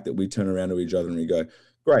for a fact that we turn around to each other and we go,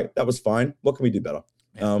 great, that was fine. What can we do better?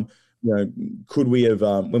 Yeah. Could we have,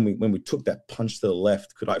 when we took that punch to the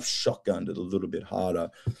left, could I have shotgunned it a little bit harder?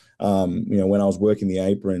 When I was working the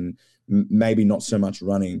apron, maybe not so much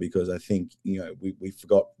running, because I think, we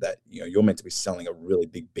forgot that, you're meant to be selling a really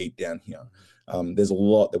big beat down here. There's a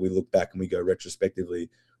lot that we look back and we go retrospectively,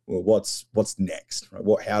 well, what's next?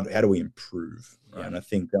 Right? How do we improve? Right? Yeah. And I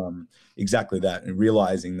think exactly that, and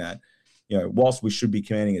realizing that, whilst we should be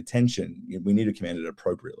commanding attention, we need to command it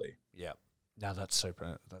appropriately. Yeah. No, that's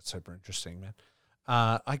super interesting, man.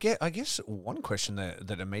 I guess one question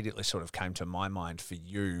that immediately sort of came to my mind for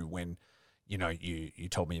you when, you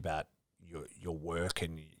told me about your work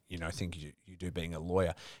and, things you do being a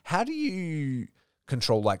lawyer. How do you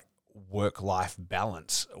control work-life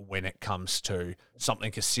balance when it comes to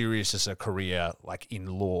something as serious as a career like in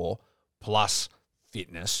law, plus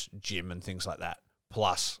fitness, gym and things like that,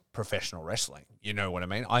 plus professional wrestling? You know what I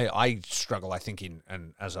mean? I struggle, I think,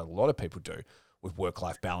 and as a lot of people do, with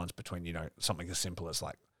work-life balance between, something as simple as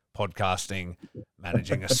podcasting,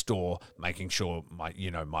 managing a store, making sure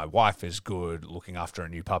my wife is good, looking after a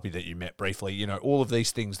new puppy that you met briefly, all of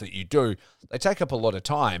these things that you do, they take up a lot of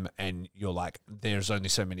time, and you're like, there's only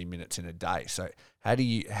so many minutes in a day. So how do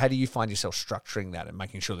you find yourself structuring that and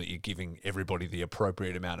making sure that you're giving everybody the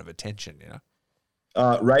appropriate amount of attention,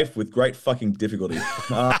 Rafe, with great fucking difficulty.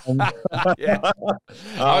 Yeah. I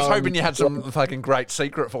was hoping you had some fucking great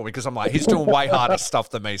secret for me, because I'm like, he's doing way harder stuff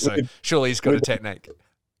than me, so surely he's got a technique.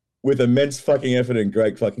 With immense fucking effort and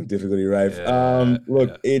great fucking difficulty, Rafe.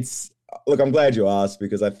 Look, I'm glad you asked,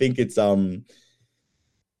 because I think it's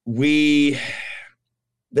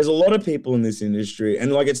there's a lot of people in this industry,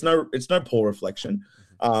 and like it's no poor reflection,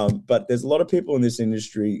 but there's a lot of people in this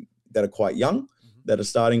industry that are quite young, that are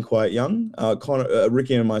starting quite young.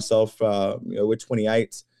 Ricky and myself, we're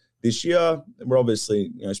 28 this year. We're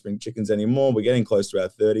obviously spring chickens anymore. We're getting close to our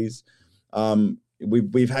 30s.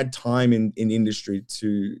 We've had time in industry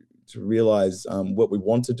to realize what we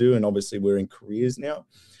want to do, and obviously we're in careers now.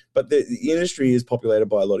 But the industry is populated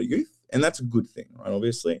by a lot of youth, and that's a good thing, right?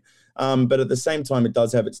 Obviously. But at the same time, it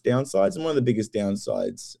does have its downsides. And one of the biggest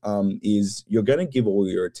downsides is you're going to give all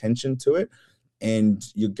your attention to it, and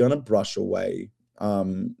you're going to brush away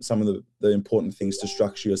some of the important things to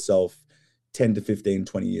structure yourself 10 to 15,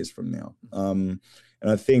 20 years from now. And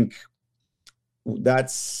I think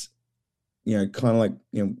that's, kind of like,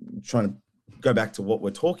 trying to go back to what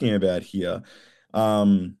we're talking about here.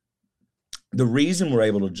 The reason we're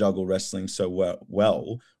able to juggle wrestling so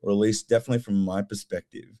well, or at least definitely from my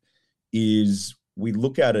perspective, is we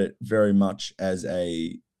look at it very much as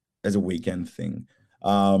a weekend thing.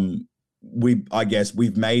 I guess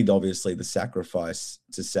we've made obviously the sacrifice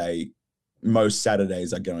to say most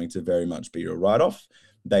Saturdays are going to very much be a write-off.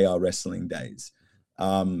 They are wrestling days.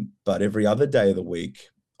 But every other day of the week,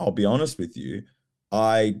 I'll be honest with you,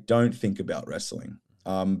 I don't think about wrestling.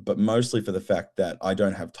 But mostly for the fact that I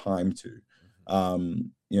don't have time to.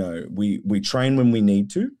 We train when we need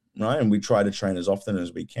to, right? And we try to train as often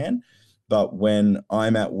as we can. But when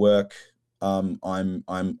I'm at work, I'm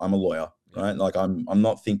a lawyer, right? Like I'm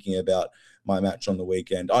not thinking about my match on the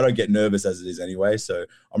weekend. I don't get nervous as it is anyway, so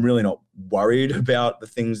I'm really not worried about the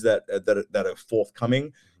things that are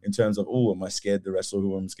forthcoming in terms of, am I scared to wrestle?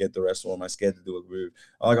 Who am I scared to wrestle? Am I scared to do a move?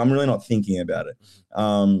 Like I'm really not thinking about it.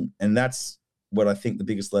 And that's what I think the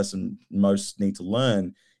biggest lesson most need to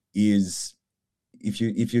learn is if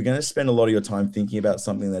you're going to spend a lot of your time thinking about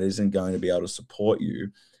something that isn't going to be able to support you,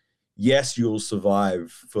 yes, you'll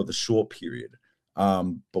survive for the short period.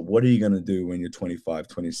 But what are you going to do when you're 25,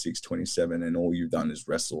 26, 27, and all you've done is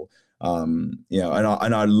wrestle? And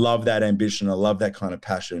I love that ambition. I love that kind of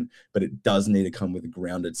passion, but it does need to come with a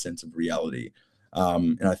grounded sense of reality.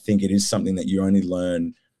 And I think it is something that you only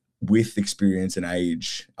learn with experience and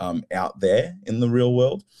age out there in the real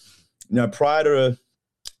world.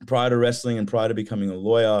 Prior to wrestling and prior to becoming a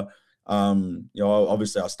lawyer,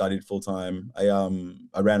 obviously I studied full time.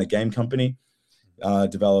 I ran a game company,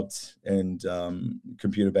 developed and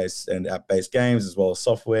computer-based and app-based games as well as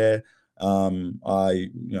software. I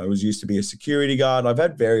was used to be a security guard. I've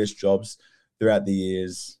had various jobs throughout the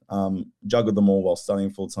years, juggled them all while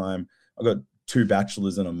studying full time. I've got 2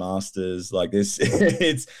 bachelors and a master's. Like this,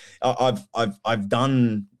 I've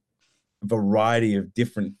done a variety of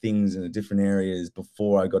different things in the different areas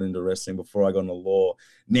before I got into wrestling, before I got into law.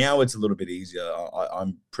 Now it's a little bit easier.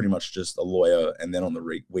 I'm pretty much just a lawyer, and then on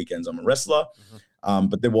the weekends I'm a wrestler.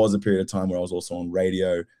 But there was a period of time where I was also on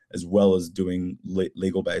radio as well as doing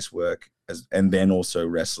legal-based work, and then also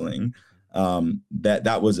wrestling.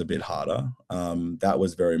 That was a bit harder. That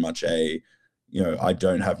was very much I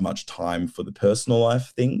don't have much time for the personal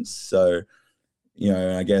life things. So,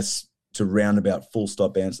 I guess to roundabout full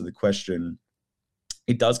stop answer the question,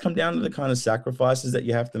 it does come down to the kind of sacrifices that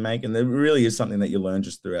you have to make. And there really is something that you learn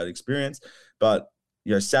just throughout experience. But,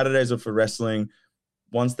 Saturdays are for wrestling.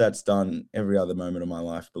 Once that's done, every other moment of my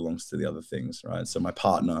life belongs to the other things, right? So my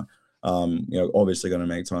partner, obviously going to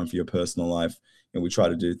make time for your personal life. We try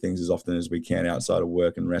to do things as often as we can outside of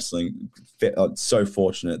work and wrestling. So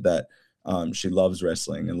fortunate that she loves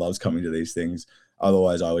wrestling and loves coming to these things.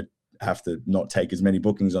 Otherwise, I would have to not take as many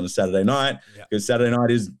bookings on a Saturday night, because Saturday night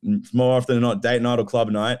is more often than not date night or club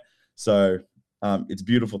night. So it's a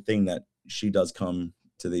beautiful thing that she does come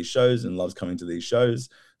to these shows and loves coming to these shows.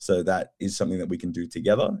 So that is something that we can do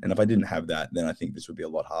together. And if I didn't have that, then I think this would be a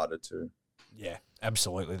lot harder too. Yeah,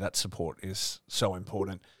 absolutely. That support is so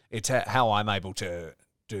important. It's how I'm able to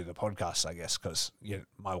do the podcast, I guess, because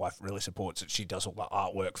my wife really supports it. She does all the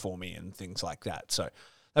artwork for me and things like that. So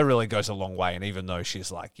that really goes a long way. And even though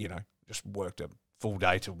she's like, just worked a full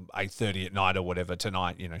day till 8:30 at night or whatever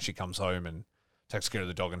tonight, she comes home and takes care of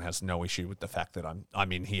the dog and has no issue with the fact that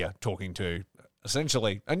I'm in here talking to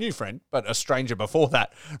essentially a new friend, but a stranger before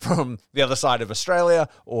that from the other side of Australia,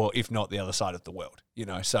 or if not the other side of the world,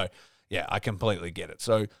 So yeah, I completely get it.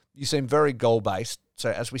 So you seem very goal-based. So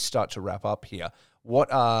as we start to wrap up here,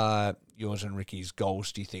 What are yours and Ricky's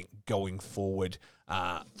goals, do you think, going forward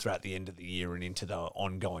throughout the end of the year and into the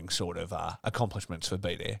ongoing sort of accomplishments for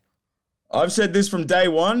BDA? I've said this from day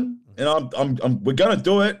one, and we're gonna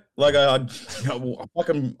do it. Like I'll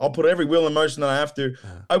put every wheel in motion that I have to.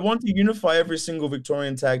 I want to unify every single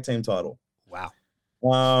Victorian tag team title. Wow.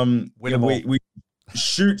 We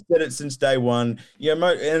Shoot said it since day one.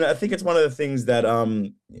 And I think it's one of the things that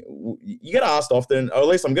you get asked often, or at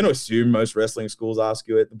least I'm going to assume most wrestling schools ask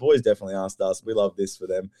you it. The boys definitely asked us. We love this for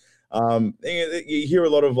them. You hear a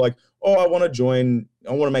lot of like, oh, I want to join.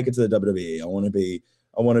 I want to make it to the WWE. I want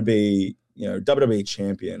to be WWE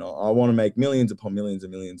champion. I want to make millions upon millions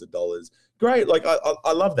and millions of dollars. Great. Like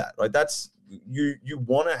I love that. Right. That's you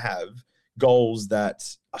want to have goals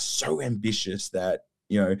that are so ambitious that,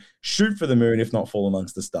 shoot for the moon, if not fall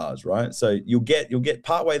amongst the stars, right? So you'll get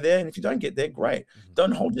partway there, and if you don't get there, great.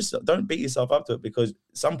 Don't beat yourself up to it, because at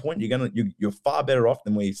some point you're far better off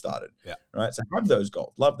than where you started. Yeah. Right. So have those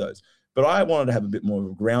goals, love those. But I wanted to have a bit more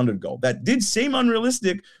of a grounded goal. That did seem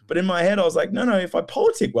unrealistic, but in my head I was like, no, if I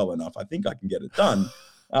politic well enough, I think I can get it done.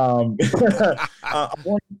 I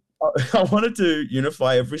wanted to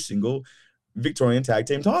unify every single Victorian tag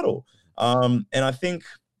team title, and I think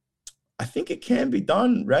it can be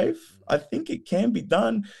done, Rafe. I think it can be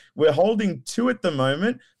done. We're holding 2 at the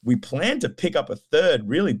moment. We plan to pick up a 3rd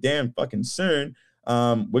really damn fucking soon.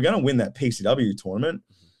 We're going to win that PCW tournament.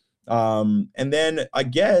 And then I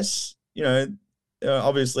guess,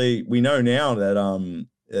 obviously we know now that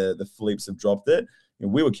the Philippes have dropped it.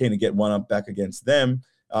 We were keen to get one up back against them.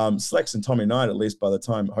 Slex and Tommy Knight, at least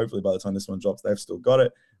hopefully by the time this one drops, they've still got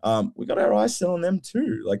it. We got our eyes set on them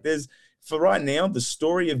too. Like for right now, the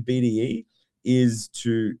story of BDE is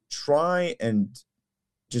to try and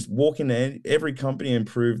just walk into every company and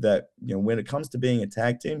prove that, when it comes to being a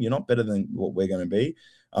tag team, you're not better than what we're going to be.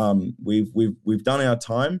 We've done our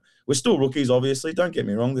time. We're still rookies, obviously. Don't get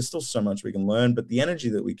me wrong. There's still so much we can learn, but the energy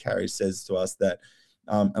that we carry says to us that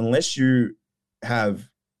unless you have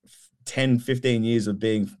 10, 15 years of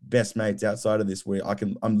being best mates outside of this, where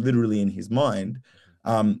I'm literally in his mind,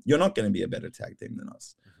 you're not going to be a better tag team than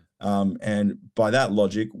us. And by that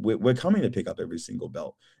logic, we're coming to pick up every single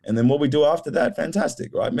belt. And then what we do after that,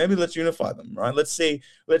 fantastic, right? Maybe let's unify them, right? Let's see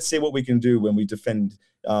what we can do when we defend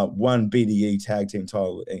one BDE tag team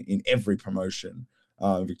title in every promotion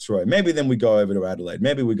in Victoria. Maybe then we go over to Adelaide.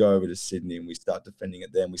 Maybe we go over to Sydney and we start defending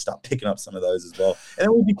it there, and we start picking up some of those as well. And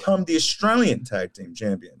then we become the Australian tag team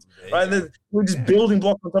champions, right? We're just building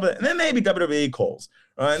blocks on top of it. And then maybe WWE calls,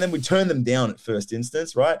 right? And then we turn them down at first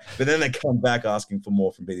instance, right? But then they come back asking for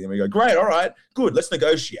more from BDE. And we go, great, all right, good, let's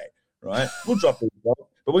negotiate, right? We'll drop these belts,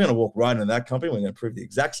 but we're going to walk right into that company. We're going to prove the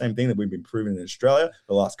exact same thing that we've been proving in Australia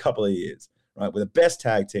for the last couple of years, right? We're the best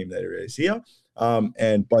tag team that there is here.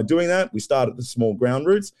 And by doing that, we start at the small ground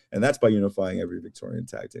roots, and that's by unifying every Victorian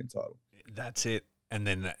tag team title. That's it. And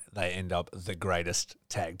then they end up the greatest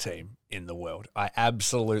tag team in the world. I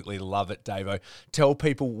absolutely love it, Davo. Tell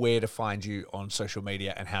people where to find you on social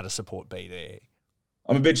media and how to support BDE.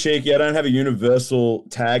 I'm a bit cheeky. I don't have a universal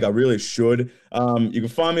tag. I really should. You can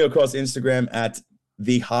find me across Instagram at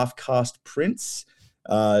the Halfcast Prince,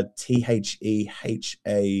 TheHehalfe.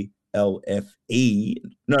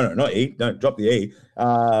 No, not E. Don't drop the E.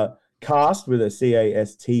 Cast with a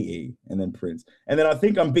CASTE and then Prince. And then I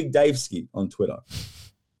think I'm Big Daveski on Twitter.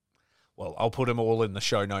 Well, I'll put them all in the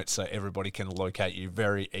show notes so everybody can locate you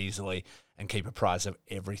very easily and keep apprised of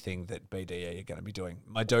everything that BDE are going to be doing.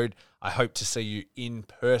 My dude, I hope to see you in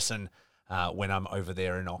person when I'm over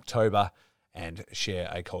there in October and share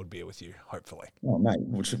a cold beer with you, hopefully. Oh, mate,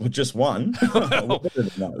 just one.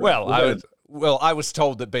 I was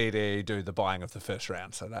told that BDE do the buying of the first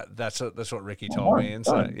round, so that's what Ricky told me. And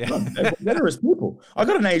so, yeah, generous people. I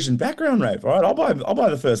got an Asian background, Rafe. All right, I'll buy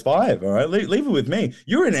the first 5. All right, leave it with me.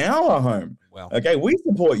 You're in our home. Well, okay, we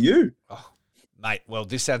support you. Oh, mate, well,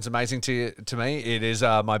 this sounds amazing to me. It is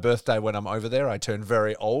my birthday when I'm over there. I turn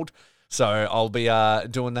very old. So I'll be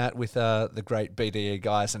doing that with the great BDE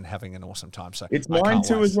guys and having an awesome time. So it's mine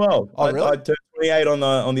too as well. Oh, really? I turned 28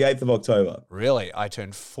 on the 8th of October. Really? I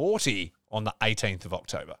turned 40 on the 18th of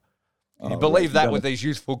October. Can you believe that with these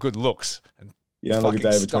youthful good looks? And you don't look a day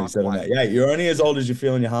over 27, mate. Yeah, you're only as old as you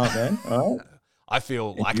feel in your heart, man. All right? I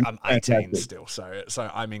feel like I'm 18 still, so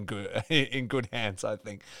I'm in good hands, I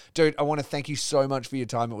think. Dude, I want to thank you so much for your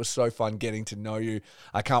time. It was so fun getting to know you.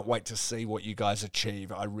 I can't wait to see what you guys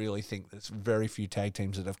achieve. I really think there's very few tag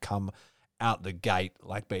teams that have come out the gate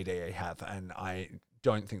like BDE have, and I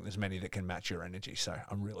don't think there's many that can match your energy, so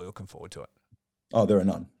I'm really looking forward to it. Oh, there are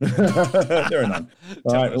none. There are none.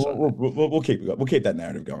 All right, we'll keep that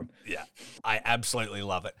narrative going. Yeah, I absolutely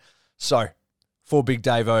love it. So, for Big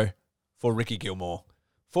Davo, for Ricky Gilmore,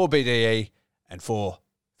 for BDE, and for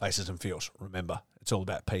Faces and Feels. Remember, it's all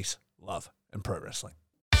about peace, love, and pro wrestling.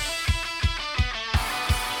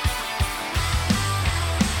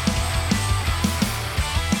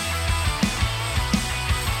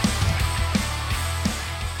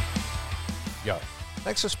 Yo,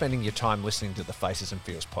 thanks for spending your time listening to the Faces and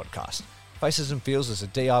Feels podcast. Faces and Feels is a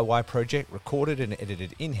DIY project recorded and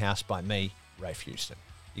edited in-house by me, Rafe Houston.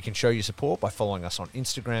 You can show your support by following us on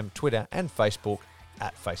Instagram, Twitter, and Facebook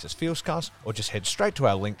at Faces Feelscast, or just head straight to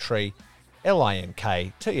our link tree,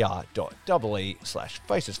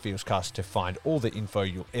 linktr.ee/FacesFeelscast to find all the info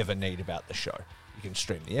you'll ever need about the show. You can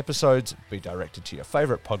stream the episodes, be directed to your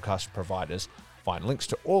favourite podcast providers, find links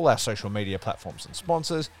to all our social media platforms and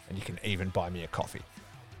sponsors, and you can even buy me a coffee.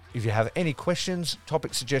 If you have any questions,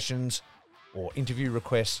 topic suggestions, or interview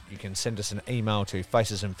requests, you can send us an email to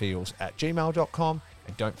facesandfeels@gmail.com,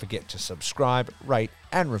 and don't forget to subscribe, rate,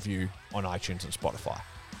 and review on iTunes and Spotify.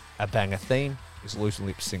 Our banger theme is Loose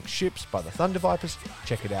Lip Sync Ships by the Thunder Vipers.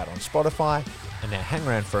 Check it out on Spotify. And now hang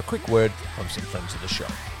around for a quick word from some friends of the show.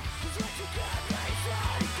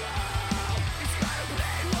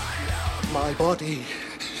 My body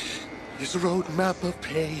is a roadmap of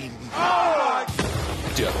pain.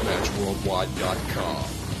 DeathmatchWorldwide.com,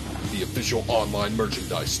 the official online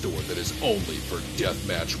merchandise store that is only for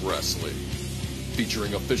deathmatch wrestling.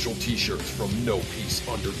 Featuring official t-shirts from No Peace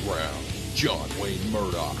Underground, John Wayne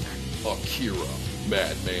Murdoch, Akira,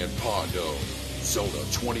 Madman Pondo, Zona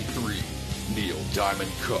 23, Neil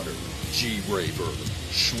Diamond Cutter, G. Rayburn,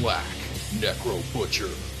 Schlack, Necro Butcher,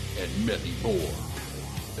 and many more.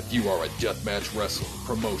 If you are a deathmatch wrestler,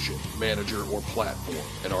 promotion, manager, or platform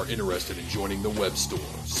and are interested in joining the web store,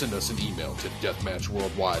 send us an email to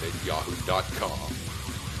deathmatchworldwide@yahoo.com.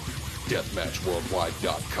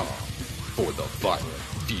 Deathmatchworldwide.com for the violent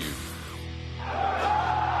feud.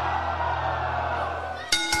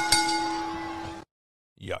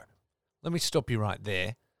 Yo, let me stop you right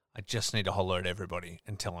there. I just need to holler at everybody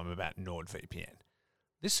and tell them about NordVPN.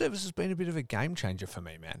 This service has been a bit of a game changer for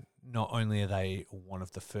me, man. Not only are they one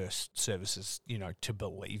of the first services, to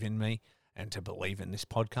believe in me and to believe in this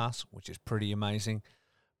podcast, which is pretty amazing,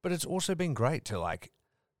 but it's also been great to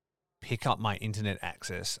pick up my internet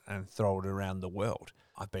access and throw it around the world.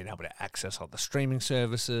 I've been able to access other streaming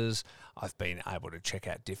services. I've been able to check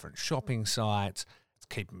out different shopping sites. It's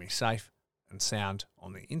keeping me safe and sound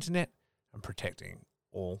on the internet and protecting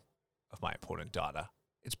all of my important data.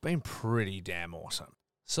 It's been pretty damn awesome.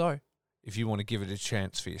 So, if you want to give it a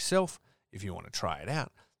chance for yourself, if you want to try it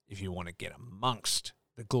out, if you want to get amongst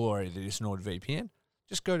the glory that is NordVPN,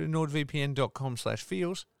 just go to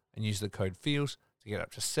nordvpn.com/feels and use the code FEELS to get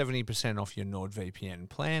up to 70% off your NordVPN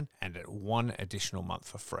plan and at one additional month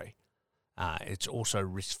for free. It's also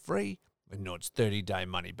risk-free with Nord's 30-day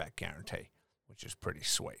money-back guarantee, which is pretty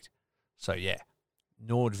sweet. So yeah,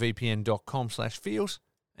 nordvpn.com/feels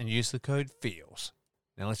and use the code FEELS.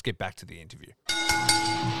 Now let's get back to the interview.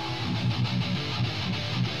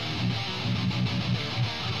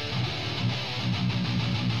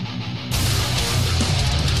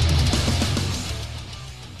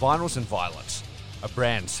 Vinyls and Violence, a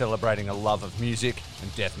brand celebrating a love of music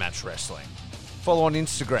and deathmatch wrestling. Follow on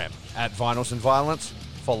Instagram at Vinyls and Violence,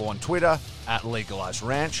 follow on Twitter at Legalized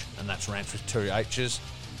Ranch, and that's Ranch with 2 H's,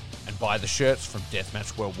 and buy the shirts from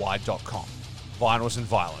deathmatchworldwide.com. Vinyls and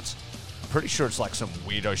Violence. I'm pretty sure it's like some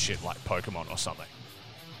weirdo shit like Pokemon or something.